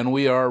quarter, and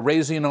we are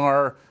raising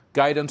our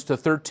guidance to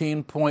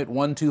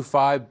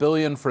 $13.125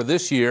 billion for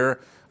this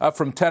year, up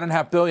from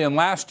 $10.5 billion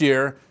last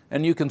year.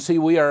 And you can see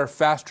we are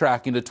fast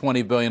tracking to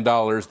 $20 billion.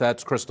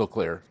 That's crystal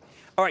clear.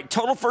 All right,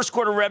 total first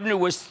quarter revenue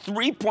was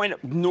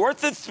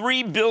north of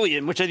 $3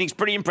 billion, which I think is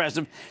pretty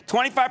impressive,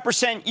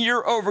 25%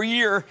 year over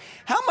year.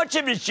 How much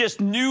of it is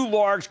just new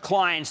large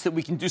clients that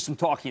we can do some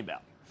talking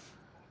about?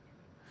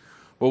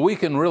 Well, we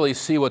can really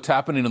see what's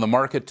happening in the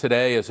market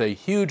today as a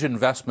huge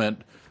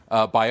investment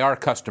by our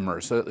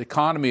customers. The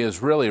economy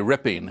is really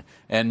ripping,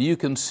 and you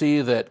can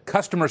see that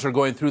customers are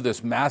going through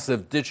this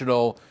massive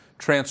digital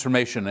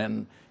transformation,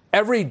 and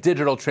every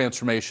digital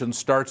transformation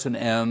starts and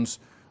ends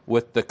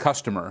with the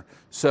customer.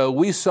 So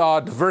we saw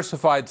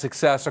diversified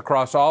success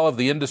across all of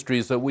the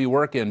industries that we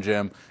work in,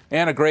 Jim,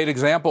 and a great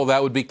example of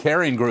that would be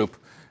Kering Group.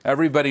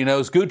 Everybody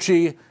knows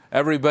Gucci,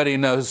 everybody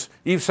knows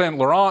Yves Saint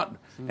Laurent,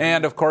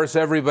 and, of course,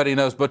 everybody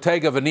knows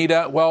Bottega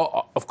Veneta.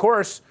 Well, of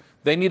course,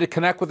 they need to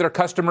connect with their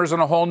customers in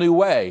a whole new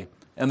way,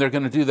 and they're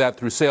going to do that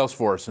through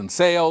Salesforce, in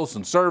sales,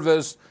 and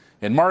service,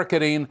 in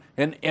marketing,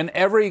 and in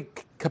every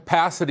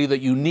capacity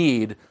that you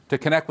need to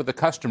connect with the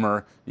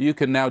customer. You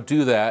can now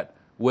do that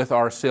with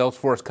our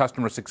Salesforce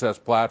Customer Success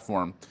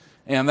Platform.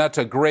 And that's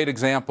a great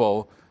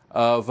example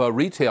of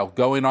retail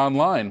going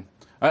online.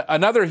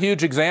 Another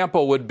huge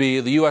example would be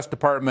the U.S.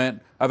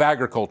 Department of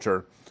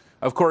Agriculture.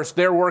 Of course,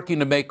 they're working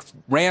to make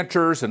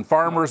ranchers and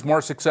farmers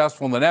more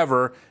successful than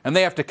ever, and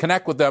they have to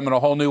connect with them in a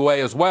whole new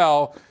way as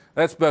well.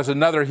 That's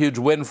another huge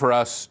win for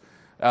us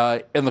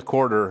in the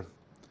quarter.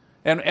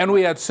 And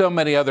we had so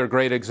many other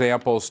great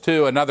examples,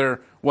 too.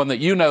 Another one that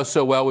you know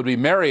so well would be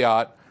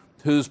Marriott,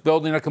 who's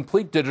building a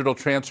complete digital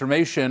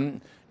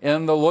transformation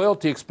in the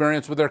loyalty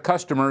experience with their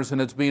customers,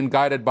 and it's being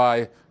guided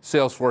by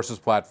Salesforce's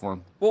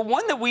platform. Well,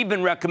 one that we've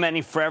been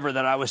recommending forever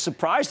that I was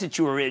surprised that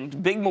you were in,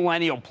 big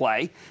millennial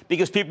play,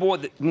 because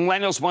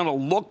millennials want to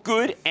look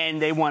good and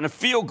they want to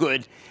feel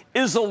good,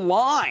 is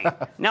Align.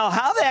 Now,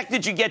 how the heck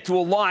did you get to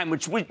Align,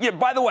 which,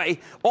 by the way,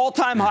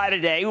 all-time high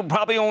today,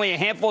 probably only a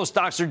handful of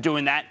stocks are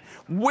doing that.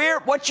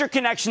 What's your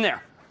connection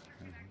there?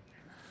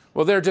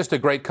 Well, they're just a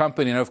great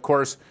company, and of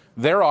course,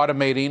 they're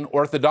automating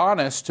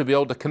orthodontists to be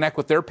able to connect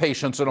with their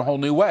patients in a whole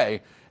new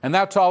way. And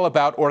that's all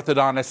about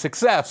orthodontist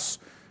success.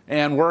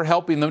 And we're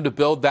helping them to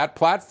build that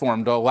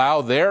platform to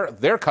allow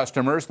their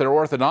customers, their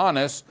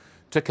orthodontists,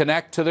 to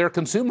connect to their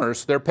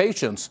consumers, their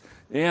patients.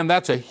 And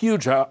that's a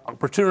huge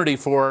opportunity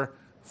for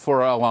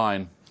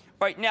Align.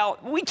 Right, now,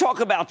 we talk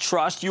about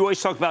trust. You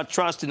always talk about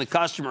trust in the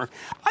customer.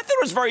 I thought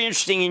it was very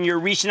interesting in your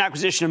recent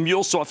acquisition of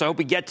MuleSoft, I hope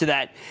we get to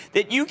that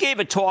you gave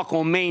a talk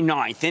on May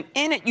 9th. And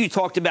in it, you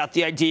talked about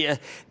the idea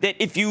that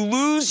if you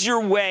lose your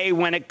way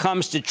when it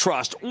comes to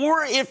trust,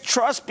 or if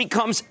trust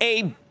becomes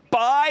a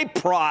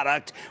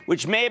byproduct,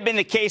 which may have been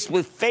the case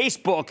with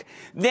Facebook,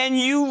 then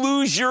you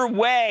lose your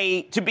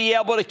way to be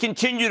able to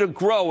continue to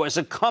grow as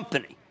a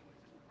company.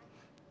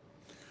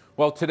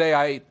 Well, today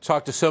I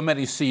talked to so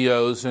many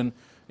CEOs, and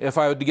if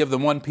I were to give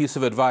them one piece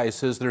of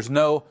advice, is there's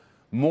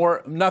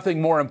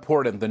nothing more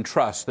important than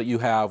trust that you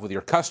have with your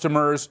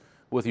customers,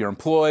 with your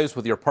employees,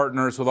 with your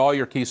partners, with all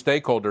your key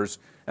stakeholders.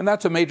 And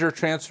that's a major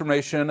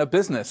transformation of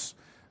business.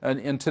 And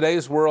in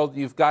today's world,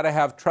 you've got to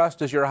have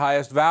trust as your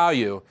highest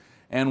value.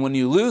 And when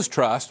you lose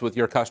trust with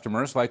your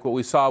customers, like what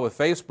we saw with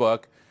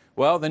Facebook,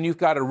 well, then you've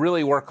got to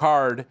really work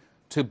hard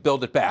to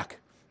build it back.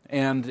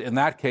 And in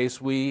that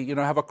case, we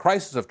have a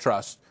crisis of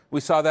trust.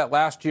 We saw that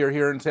last year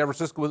here in San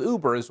Francisco with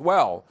Uber as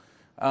well.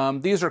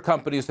 These are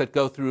companies that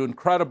go through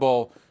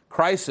incredible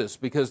crisis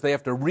because they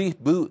have to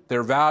reboot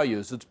their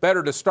values. It's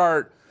better to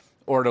start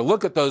or to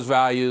look at those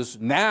values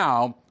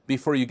now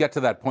before you get to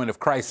that point of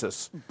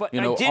crisis. But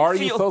are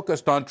you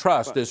focused on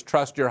trust? Is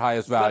trust your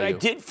highest value? But I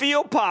did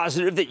feel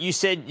positive that you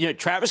said,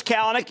 Travis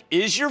Kalanick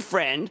is your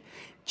friend,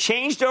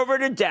 changed over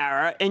to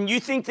Dara, and you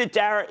think that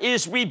Dara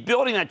is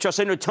rebuilding that trust.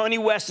 I know Tony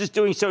West is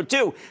doing so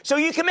too. So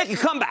you can make a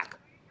comeback.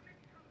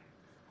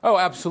 Oh,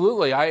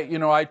 absolutely.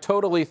 I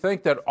totally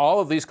think that all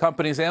of these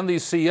companies and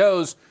these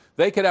CEOs,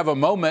 they could have a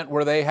moment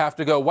where they have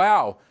to go,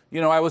 wow,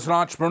 I was an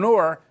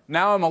entrepreneur.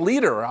 Now I'm a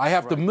leader. I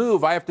have to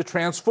move. I have to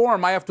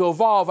transform. I have to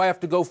evolve. I have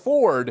to go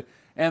forward.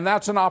 And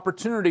that's an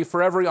opportunity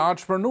for every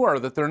entrepreneur,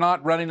 that they're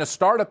not running a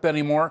startup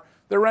anymore.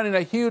 They're running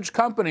a huge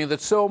company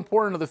that's so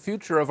important to the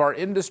future of our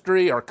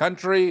industry, our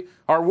country,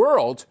 our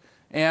world.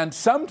 And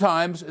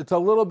sometimes it's a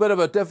little bit of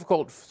a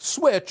difficult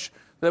switch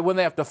that when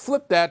they have to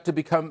flip that to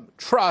become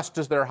trust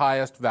as their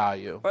highest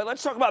value. All right,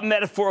 let's talk about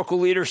metaphorical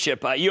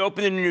leadership. You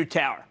opened a new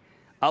tower,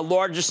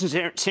 largest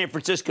in San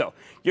Francisco.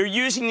 You're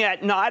using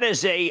that not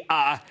as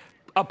a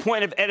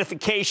point of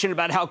edification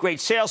about how great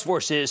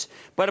Salesforce is,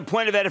 but a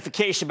point of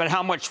edification about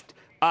how much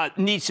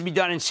needs to be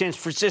done in San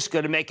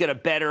Francisco to make it a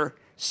better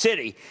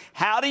city.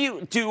 How do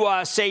you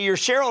say your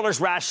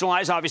shareholders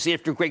rationalize? Obviously,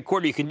 after a great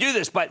quarter, you can do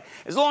this, but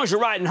as long as you're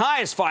riding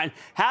high, it's fine.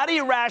 How do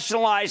you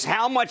rationalize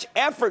how much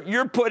effort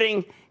you're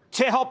putting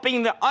to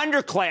helping the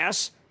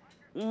underclass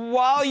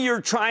while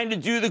you're trying to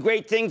do the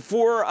great thing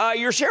for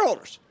your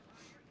shareholders?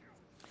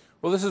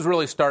 Well, this has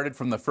really started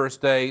from the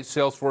first day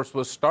Salesforce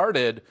was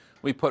started.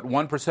 We put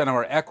 1% of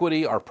our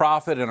equity, our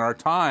profit, and our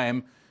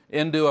time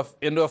into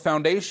a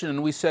foundation,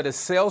 and we said as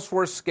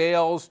Salesforce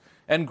scales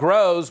and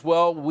grows,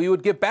 well, we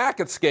would get back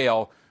at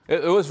scale.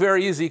 It was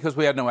very easy because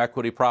we had no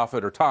equity,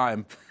 profit, or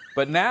time.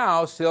 But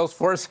now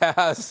Salesforce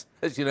has,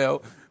 as you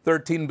know,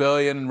 $13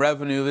 billion in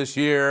revenue this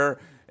year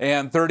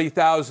and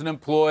 30,000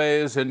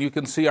 employees, and you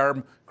can see our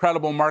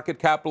incredible market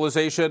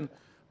capitalization.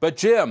 But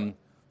Jim,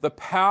 the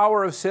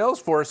power of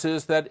Salesforce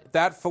is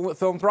that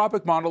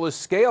philanthropic model is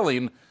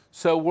scaling.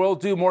 So we'll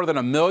do more than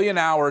 1 million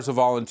hours of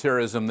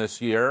volunteerism this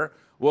year.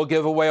 We'll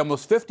give away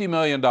almost $50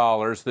 million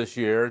this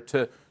year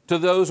to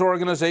those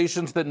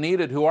organizations that need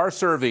it, who are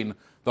serving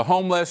the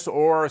homeless,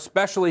 or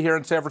especially here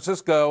in San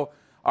Francisco,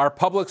 our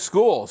public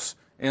schools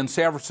in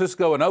San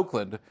Francisco and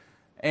Oakland.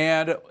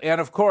 And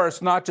of course,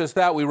 not just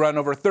that, we run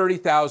over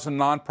 30,000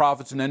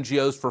 nonprofits and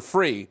NGOs for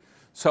free.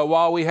 So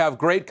while we have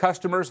great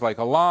customers like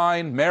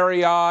Align,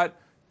 Marriott,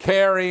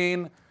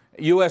 Caring,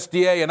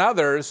 USDA, and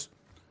others,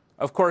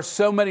 of course,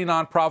 so many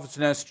nonprofits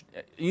and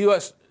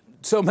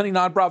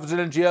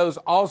NGOs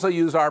also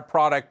use our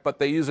product, but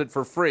they use it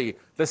for free.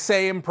 The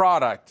same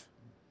product.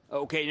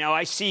 Okay, now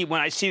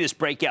when I see this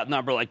breakout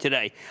number like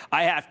today,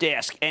 I have to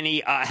ask,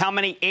 how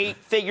many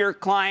 8-figure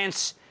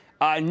clients,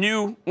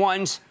 new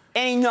ones,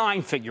 any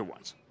 9-figure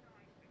ones?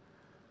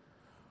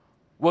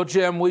 Well,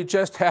 Jim, we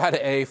just had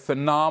a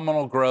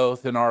phenomenal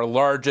growth in our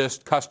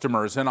largest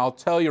customers. And I'll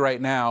tell you right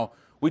now,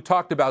 we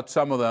talked about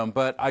some of them,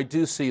 but I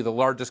do see the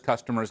largest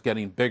customers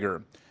getting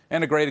bigger.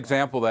 And a great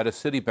example of that is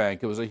Citibank.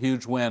 It was a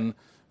huge win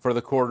for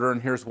the quarter,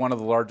 and here's one of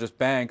the largest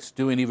banks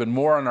doing even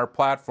more on our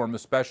platform,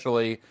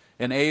 especially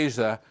in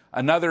Asia.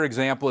 Another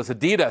example is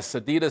Adidas.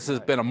 Adidas has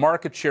been a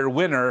market share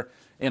winner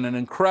in an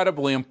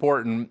incredibly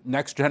important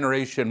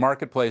next-generation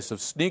marketplace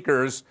of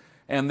sneakers,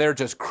 and they're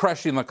just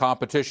crushing the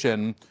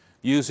competition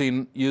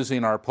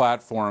using our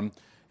platform.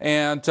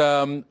 And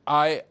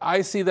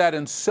I see that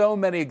in so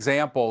many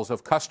examples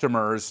of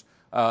customers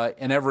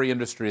in every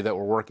industry that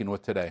we're working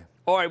with today.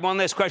 All right, one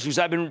last question, because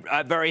I've been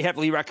very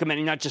heavily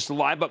recommending not just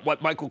Live, but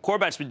what Michael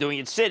Corbat's been doing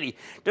at Citi.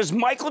 Does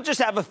Michael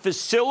just have a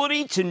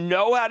facility to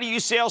know how to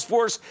use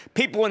Salesforce?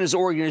 People in his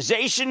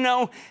organization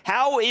know?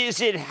 How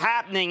is it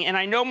happening? And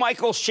I know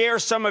Michael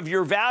shares some of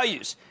your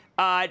values,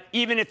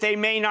 even if they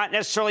may not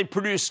necessarily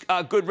produce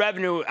good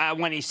revenue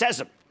when he says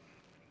them.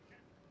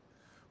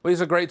 Well,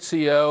 he's a great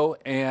CEO,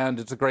 and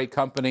it's a great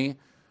company.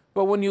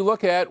 But when you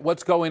look at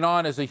what's going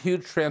on as a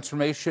huge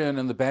transformation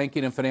in the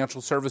banking and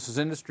financial services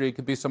industry, it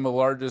could be some of the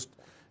largest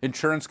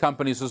insurance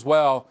companies as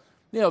well.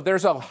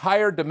 There's a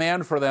higher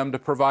demand for them to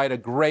provide a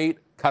great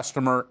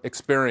customer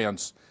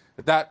experience.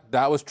 That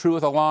was true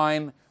with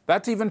Align.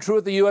 That's even true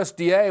with the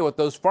USDA, with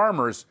those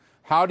farmers.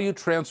 How do you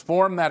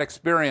transform that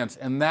experience?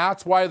 And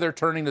that's why they're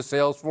turning to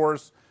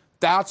Salesforce.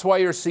 That's why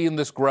you're seeing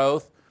this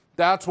growth.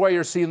 That's why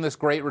you're seeing this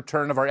great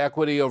return of our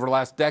equity over the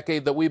last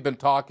decade that we've been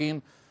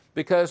talking.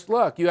 Because,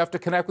 look, you have to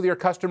connect with your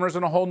customers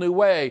in a whole new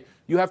way.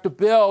 You have to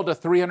build a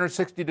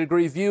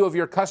 360-degree view of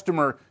your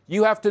customer.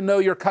 You have to know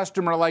your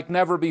customer like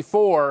never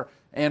before,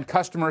 and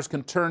customers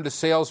can turn to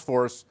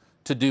Salesforce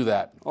to do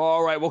that.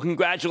 All right. Well,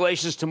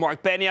 congratulations to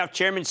Mark Benioff,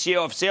 Chairman,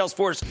 CEO of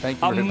Salesforce.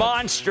 Thank you. A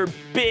monster,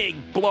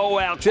 big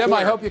blowout Jim,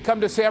 quarter. I hope you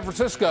come to San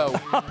Francisco.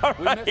 All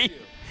we right. miss you.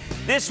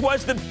 This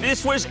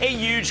was a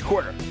huge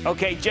quarter,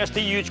 okay? Just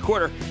a huge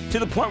quarter, to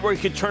the point where we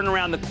could turn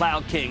around the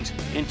Cloud Kings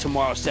in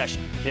tomorrow's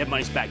session. They have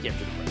money's back after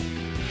the break.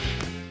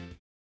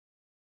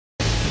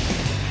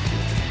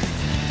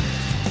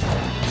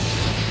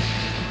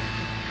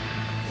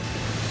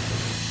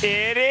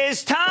 It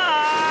is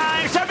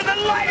time. Time for the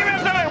lightning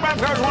round.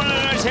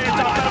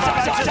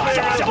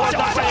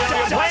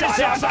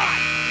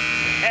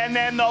 And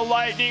then the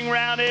lightning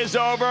round is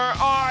over.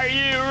 Are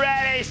you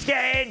ready,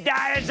 Skate?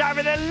 It's time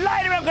for the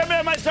lightning round.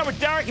 Let's start with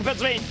Derek in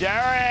Pennsylvania.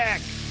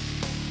 Derek.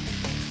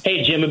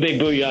 Hey, Jim, a big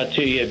booyah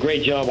to you.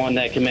 Great job on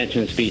that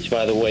commencement speech,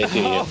 by the way, to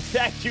you. Oh,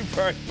 thank you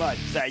very much.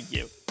 Thank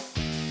you.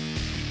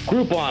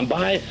 Groupon,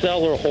 buy,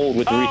 sell, or hold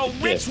with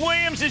recent Rich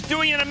Williams is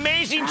doing an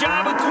amazing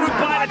job with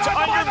Groupon. It's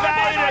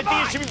undervalued, and I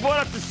think it should be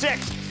brought up to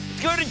 6.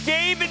 Let's go to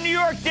Dave in New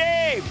York.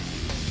 Dave.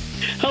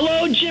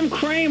 Hello, Jim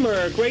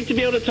Cramer. Great to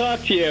be able to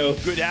talk to you.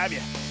 Good to have you.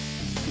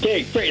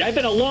 Okay, great. I've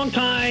been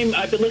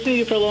listening to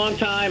you for a long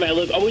time. I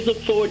always look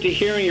forward to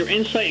hearing your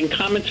insight and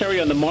commentary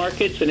on the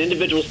markets and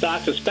individual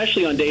stocks,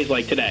 especially on days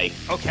like today.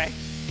 Okay.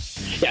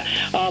 Yeah.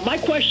 My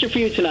question for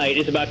you tonight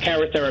is about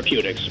Cara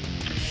Therapeutics.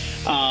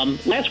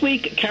 Last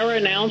week, Cara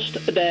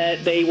announced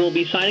that they will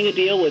be signing a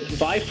deal with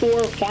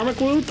Vifor Pharma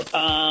Group,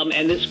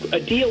 and this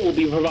deal will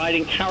be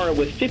providing Cara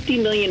with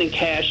 $50 million in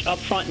cash up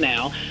front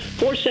now,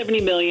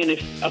 $470 million in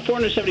future.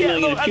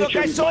 Look,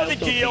 I saw the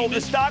deal. Payments.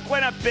 The stock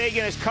went up big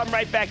and has come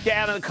right back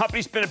down, and the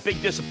company's been a big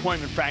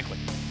disappointment, frankly.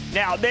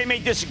 Now, they may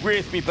disagree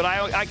with me, but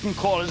I can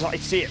call it as I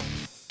see it.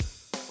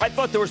 I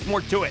thought there was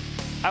more to it.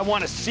 I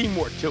want to see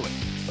more to it.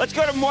 Let's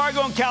go to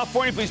Margot in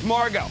California, please.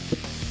 Margot.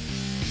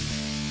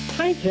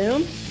 Hi,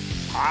 Jim.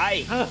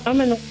 Hi. I'm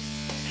an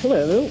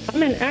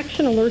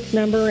Action Alerts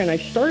member, and I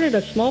started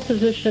a small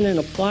position in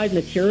Applied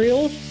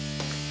Materials.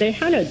 They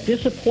had a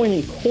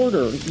disappointing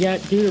quarter,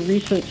 yet due to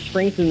recent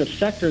strength in the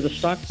sector, the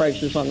stock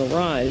price is on the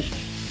rise.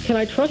 Can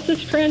I trust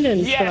this trend?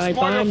 And should I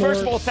buy Margo, more?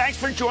 first of all, thanks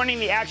for joining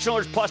the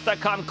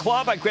ActionAlertsPlus.com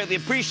club. I greatly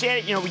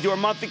appreciate it. We do our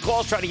monthly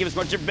calls, try to give as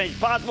much information as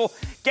possible.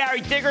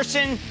 Gary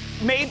Dickerson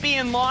may be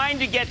in line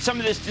to get some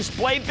of this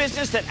display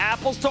business that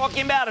Apple's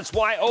talking about. It's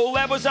why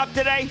OLED was up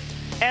today.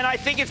 And I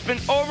think it's been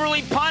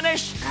overly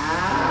punished.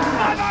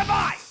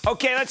 Bye.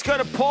 Okay, let's go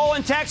to Paul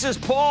in Texas.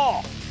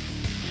 Paul.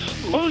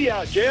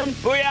 Booyah, Jim.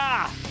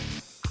 Booyah.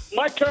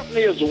 My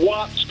company is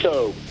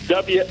Watsco,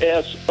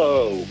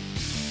 WSO.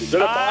 Is it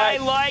a buy? I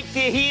like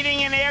the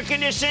heating and air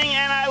conditioning,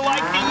 and I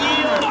like the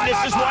yield.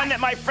 This is one that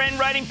my friend,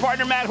 writing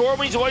partner Matt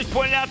Horwitz, always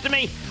pointed out to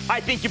me. I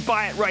think you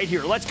buy it right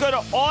here. Let's go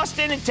to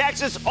Austin in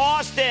Texas.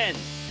 Austin.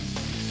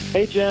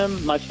 Hey,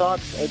 Jim. My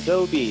stock's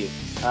Adobe.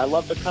 I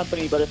love the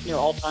company, but it's near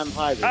all-time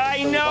highs.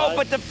 I know,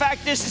 but the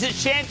fact is that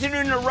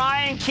Shantanu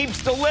Narayan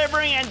keeps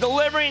delivering and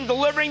delivering and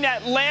delivering.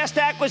 That last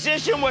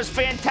acquisition was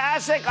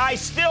fantastic. I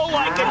still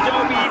like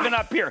Adobe even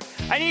up here.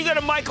 I need to go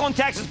to Michael in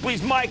Texas,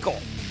 please. Michael.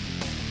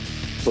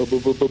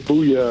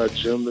 Booyah,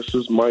 Jim. This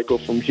is Michael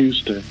from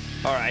Houston.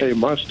 All right. Hey,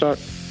 my stock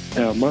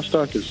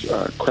is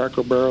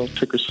Cracker Barrel,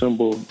 ticker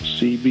symbol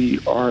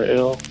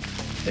CBRL,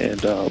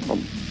 and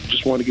I'm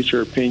just want to get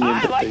your opinion.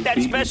 I like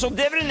that special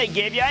dividend they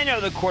gave you. I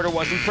know the quarter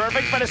wasn't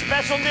perfect, but a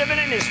special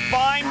dividend is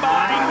fine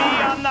by me.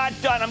 I'm not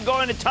done. I'm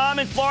going to Tom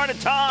in Florida.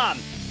 Tom.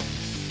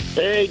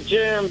 Hey,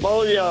 Jim.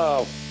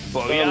 Booyah.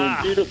 Booyah.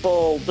 From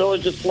beautiful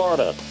Villages,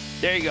 Florida.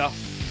 There you go.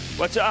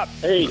 What's up?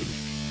 Hey,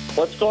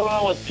 what's going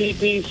on with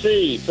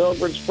PPC,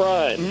 Pilgrim's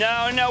Pride?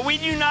 No, we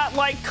do not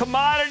like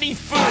commodity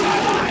food.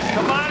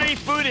 Commodity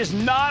food is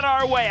not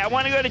our way. I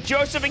want to go to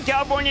Joseph in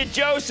California.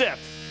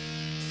 Joseph.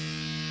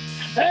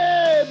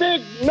 Hey,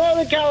 big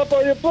Northern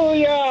California,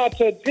 booyah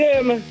to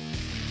Jim.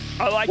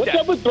 I like What's that.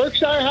 up with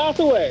Berkshire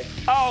Hathaway?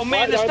 Oh,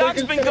 man, the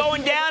stock's been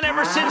going down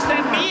ever since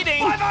that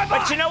meeting.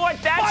 But you know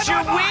what? That's your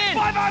win.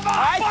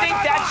 I think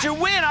that's your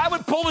win. I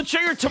would pull the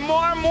trigger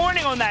tomorrow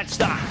morning on that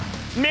stock.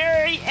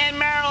 Mary and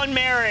Maryland.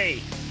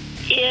 Mary.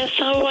 Yes,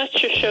 I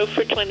watch your show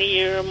for 20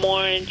 years or more.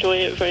 I enjoy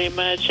it very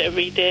much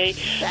every day.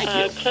 Thank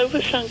you.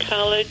 Clovis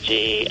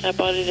Oncology, I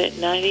bought it at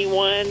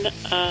 91. Is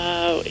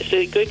it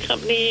a good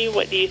company?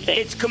 What do you think?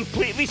 It's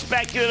completely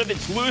speculative.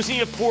 It's losing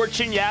a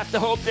fortune. You have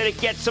to hope that it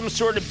gets some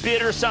sort of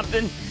bid or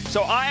something.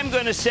 So I'm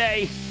going to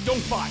say,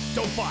 don't buy.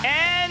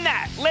 And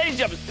that,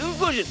 ladies and gentlemen,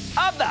 conclusion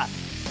of the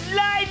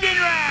Lightning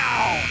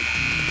Round.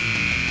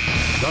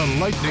 The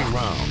Lightning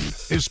Round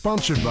is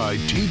sponsored by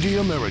TD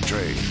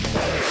Ameritrade.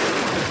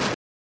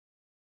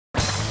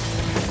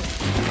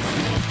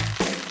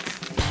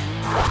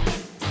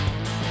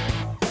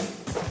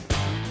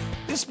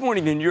 This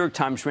morning, the New York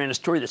Times ran a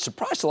story that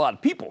surprised a lot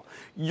of people.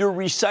 Your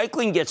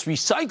recycling gets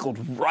recycled,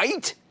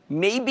 right?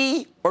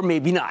 Maybe or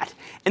maybe not.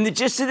 And the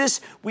gist of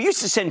this, we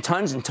used to send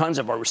tons and tons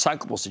of our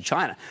recyclables to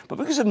China, but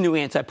because of new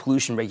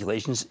anti-pollution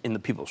regulations in the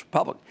People's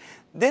Republic,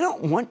 they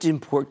don't want to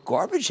import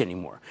garbage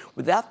anymore.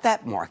 Without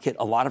that market,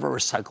 a lot of our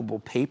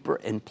recyclable paper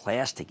and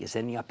plastic is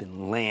ending up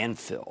in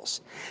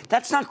landfills.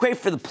 That's not great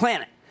for the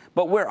planet,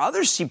 But where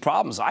others see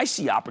problems, I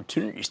see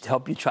opportunities to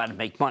help you try to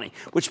make money,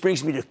 which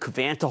brings me to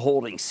Covanta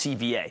Holdings,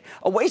 CVA,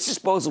 a waste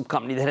disposal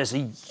company that has a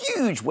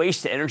huge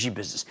waste-to-energy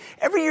business.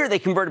 Every year, they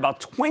convert about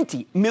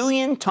 20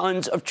 million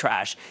tons of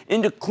trash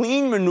into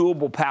clean,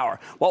 renewable power,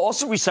 while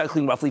also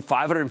recycling roughly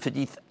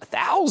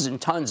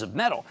 550,000 tons of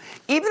metal.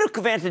 Even if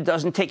Covanta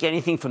doesn't take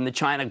anything from the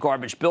China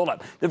garbage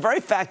buildup, the very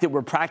fact that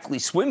we're practically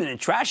swimming in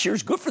trash here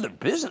is good for their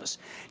business.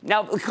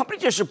 Now, the company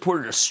just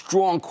reported a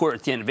strong quarter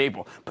at the end of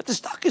April, but the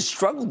stock has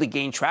struggled to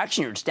gain traction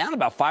here. It's down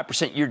about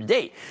 5% year to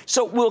date.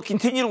 So will it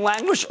continue to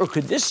languish, or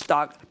could this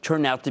stock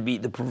turn out to be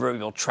the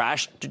proverbial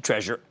trash to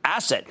treasure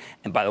asset?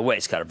 And by the way,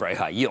 it's got a very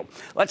high yield.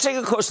 Let's take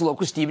a closer look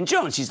with Stephen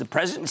Jones. He's the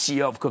president and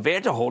CEO of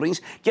Covanta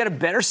Holdings. Get a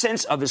better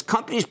sense of his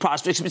company's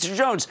prospects. Mr.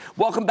 Jones,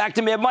 welcome back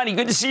to Mad Money.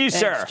 Good to see you,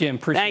 sir. Thanks, Jim.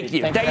 Appreciate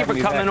it. Thank you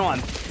for coming on.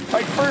 All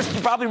right, first,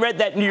 you probably read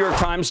that New York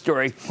Times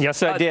story.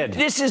 Yes, I did.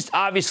 This is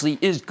obviously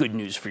good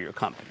news for your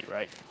company,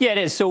 right? Yeah, it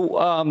is.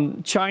 So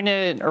China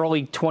in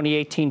early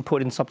 2018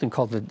 put in something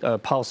called the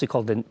policy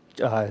called the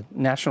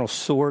National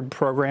Sword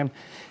Program.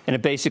 And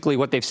it basically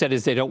what they've said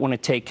is they don't want to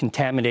take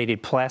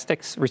contaminated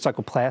plastics,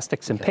 recycled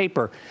plastics and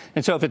paper.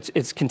 And so if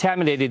it's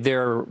contaminated,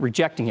 they're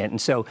rejecting it.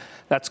 And so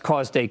that's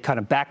caused a kind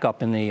of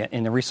backup in the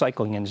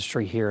recycling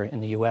industry here in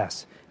the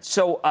U.S.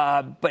 So,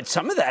 but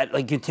some of that,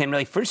 like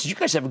contaminated, for instance, you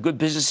guys have a good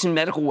business in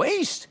medical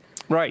waste.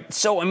 Right.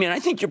 So, I mean, I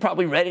think you're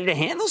probably ready to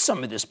handle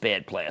some of this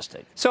bad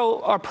plastic.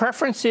 So our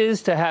preference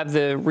is to have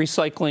the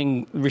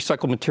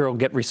recycled material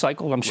get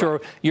recycled. I'm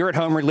sure you're at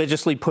home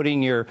religiously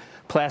putting your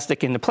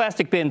plastic in the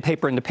plastic bin,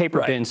 paper in the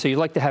paper bin, so you'd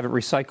like to have it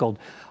recycled.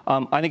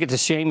 I think it's a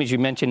shame, as you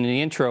mentioned in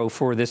the intro,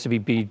 for this to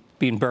be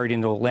being buried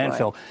into a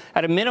landfill.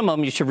 At a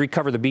minimum, you should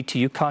recover the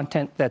BTU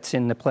content that's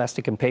in the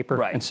plastic and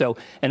paper. And so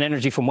an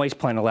energy from waste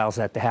plant allows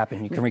that to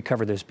happen. You can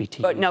recover those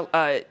BTUs. But now,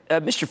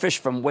 Mr. Fish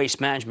from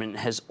Waste Management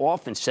has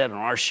often said on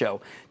our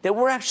show that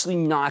we're actually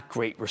not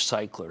great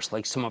recyclers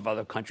like some of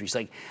other countries.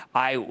 Like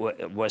I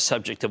was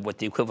subject of what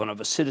the equivalent of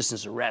a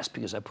citizen's arrest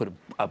because I put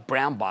a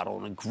brown bottle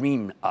in a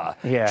green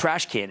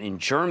trash can in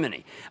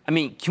Germany. I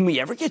mean, can we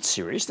ever get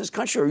serious in this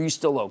country, or are you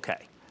still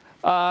okay?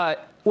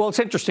 Well, it's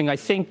interesting. I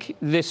think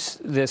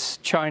this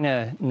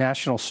China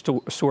National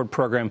Sword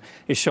Program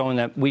is showing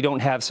that we don't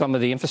have some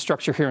of the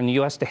infrastructure here in the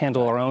U.S. to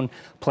handle our own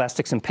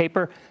plastics and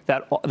paper.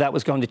 That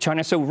was going to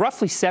China. So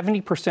roughly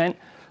 70%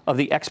 of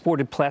the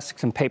exported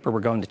plastics and paper were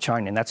going to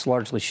China, and that's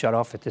largely shut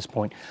off at this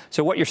point.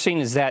 So what you're seeing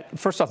is that,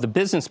 first off, the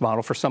business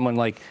model for someone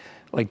like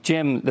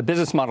Jim, the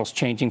business model's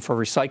changing for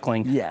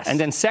recycling. Yes. And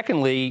then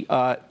secondly,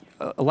 a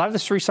lot of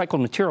this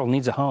recycled material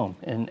needs a home,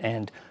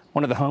 and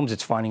one of the homes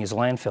it's finding is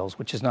landfills,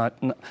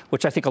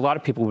 which I think a lot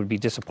of people would be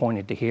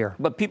disappointed to hear.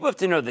 But people have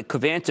to know that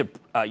Covanta,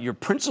 your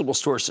principal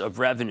source of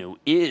revenue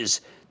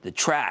is the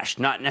trash,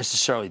 not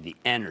necessarily the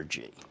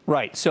energy.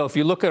 Right. So if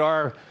you look at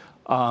our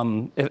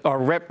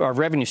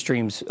revenue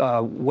streams,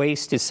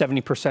 waste is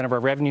 70% of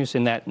our revenues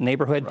in that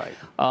neighborhood. Right.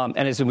 And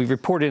as we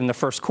reported in the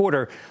first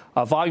quarter,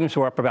 volumes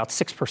were up about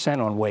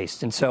 6% on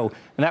waste. And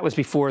that was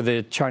before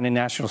the China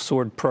National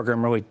Sword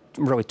Program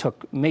really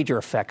took major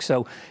effect.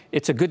 So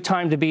it's a good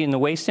time to be in the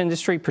waste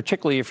industry,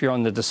 particularly if you're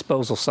on the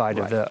disposal side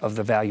of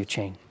the value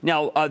chain.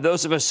 Now,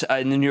 those of us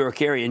in the New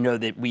York area know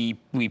that we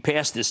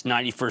passed this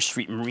 91st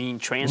Street Marine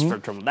Transfer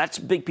Terminal. That's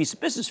a big piece of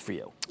business for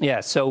you.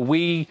 Yeah, so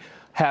we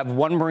have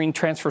one marine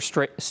transfer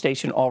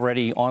station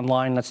already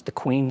online. That's the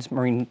Queens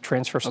Marine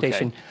Transfer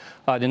Station.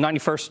 The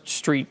 91st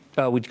Street,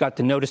 we got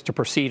the notice to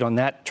proceed on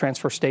that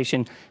transfer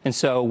station. And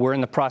so we're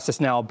in the process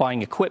now of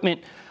buying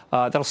equipment.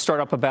 That'll start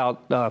up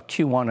about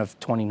Q1 of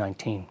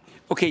 2019.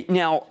 Okay,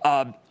 now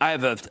I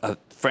have a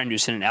friend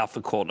who's in an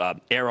outfit called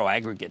Aero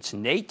Aggregates,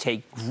 and they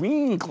take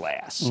green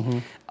glass,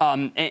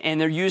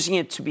 and they're using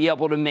it to be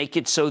able to make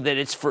it so that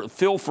it's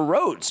fill for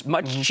roads,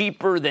 much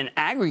cheaper than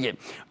aggregate.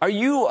 Are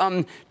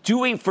you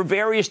doing for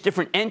various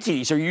different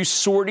entities? Are you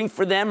sorting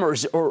for them, or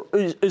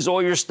is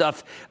all your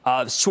stuff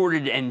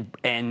sorted and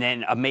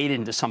then made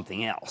into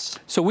something else?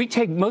 So we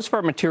take most of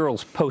our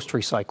materials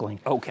post-recycling.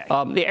 Okay.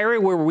 The area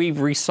where we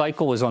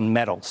recycle is on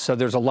metals. So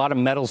there's a lot of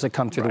metals that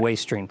come through the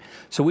waste stream.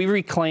 So we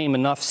reclaim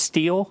enough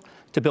steel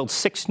to build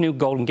 6 new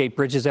Golden Gate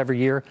bridges every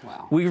year.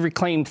 Wow. We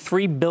reclaim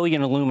 3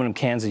 billion aluminum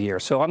cans a year.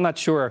 So I'm not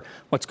sure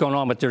what's going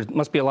on, but there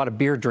must be a lot of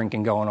beer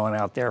drinking going on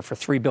out there for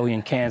 3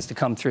 billion cans to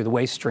come through the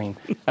waste stream.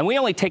 And we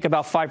only take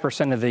about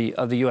 5%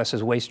 of the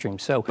U.S.'s waste stream.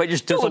 So but you're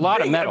still there's a lot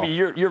of metal. I mean,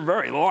 you're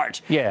very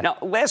large. Yeah. Now,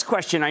 last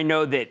question. I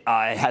know that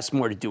it has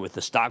more to do with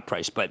the stock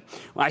price, but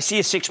when I see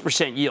a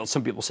 6% yield,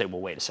 some people say,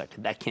 well, wait a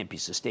second, that can't be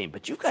sustained.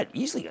 But you've got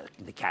easily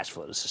the cash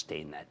flow to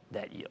sustain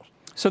that yield.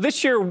 So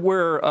this year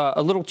we're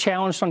a little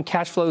challenged on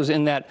cash flows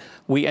in that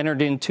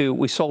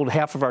we sold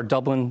half of our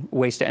Dublin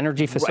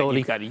waste-to-energy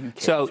facility. Right, you've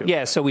got a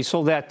UK so we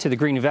sold that to the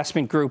Green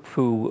Investment Group,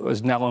 who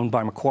is now owned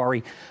by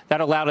Macquarie.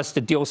 That allowed us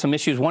to deal with some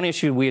issues. One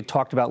issue we had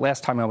talked about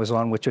last time I was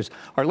on, which was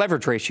our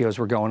leverage ratios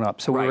were going up.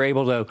 So we were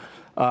able to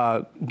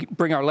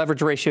bring our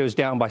leverage ratios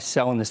down by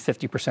selling this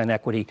 50%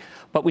 equity.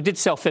 But we did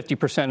sell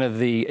 50% of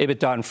the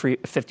EBITDA and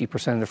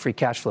 50% of the free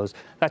cash flows.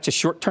 That's a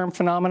short-term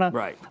phenomenon.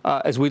 Right.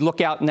 As we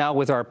look out now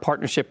with our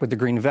partnership with the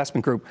Green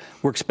Investment Group,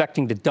 we're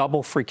expecting to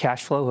double free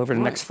cash flow over the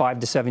next 5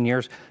 to 7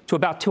 years to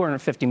about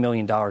 $250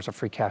 million of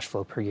free cash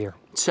flow per year.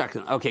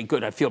 Second. Okay,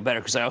 good. I feel better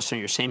because I also know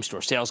your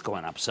same-store sales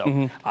going up,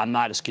 so I'm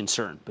not as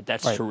concerned. But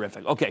that's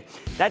terrific. Okay,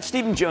 that's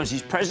Stephen Jones.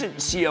 He's president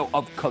and CEO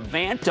of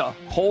Covanta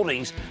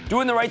Holdings,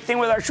 doing the right thing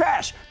with our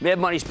trash. Mad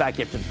Money's back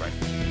after the break.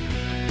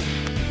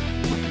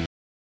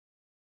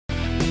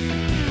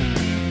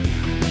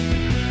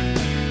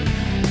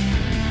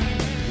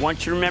 I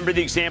want you to remember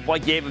the example I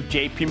gave of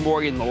J.P.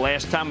 Morgan the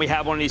last time we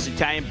had one of these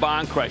Italian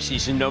bond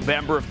crises in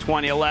November of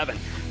 2011.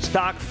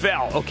 Stock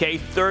fell,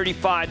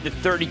 35 to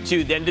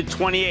 32, then to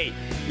 28.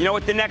 You know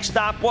what the next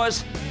stop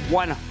was?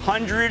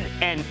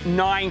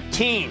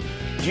 119.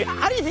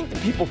 How do you think the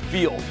people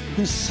feel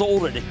who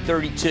sold it at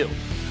 32,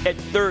 at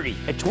 30,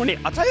 at 20?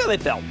 I'll tell you how they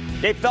felt.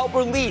 They felt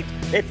relieved.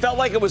 They felt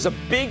like it was a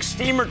big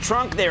steamer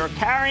trunk. They were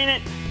carrying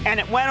it, and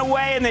it went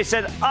away, and they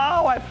said,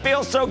 oh, I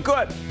feel so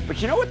good.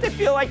 But you know what they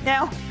feel like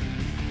now?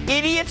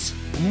 Idiots,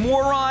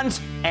 morons,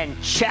 and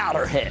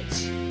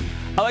chowderheads.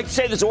 I like to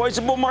say there's always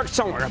a bull market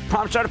somewhere. I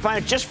promise I'll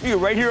find it just for you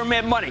right here on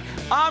Mad Money.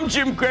 I'm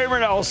Jim Cramer,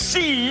 and I'll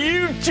see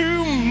you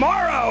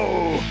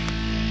tomorrow.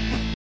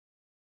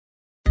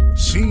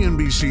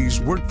 CNBC's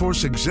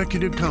Workforce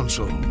Executive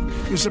Council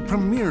is a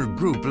premier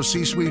group of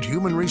C-suite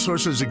human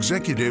resources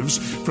executives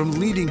from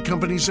leading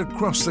companies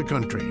across the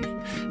country.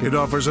 It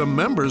offers a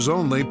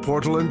members-only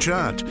portal and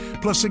chat,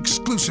 plus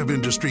exclusive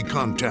industry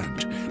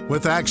content,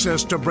 with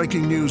access to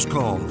breaking news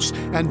calls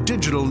and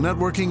digital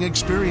networking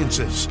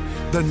experiences.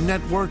 The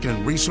network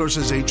and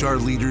resources HR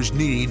leaders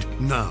need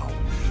now.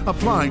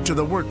 Apply to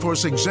the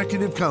Workforce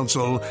Executive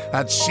Council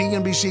at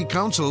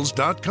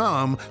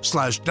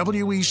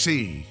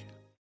cnbccouncils.com/WEC.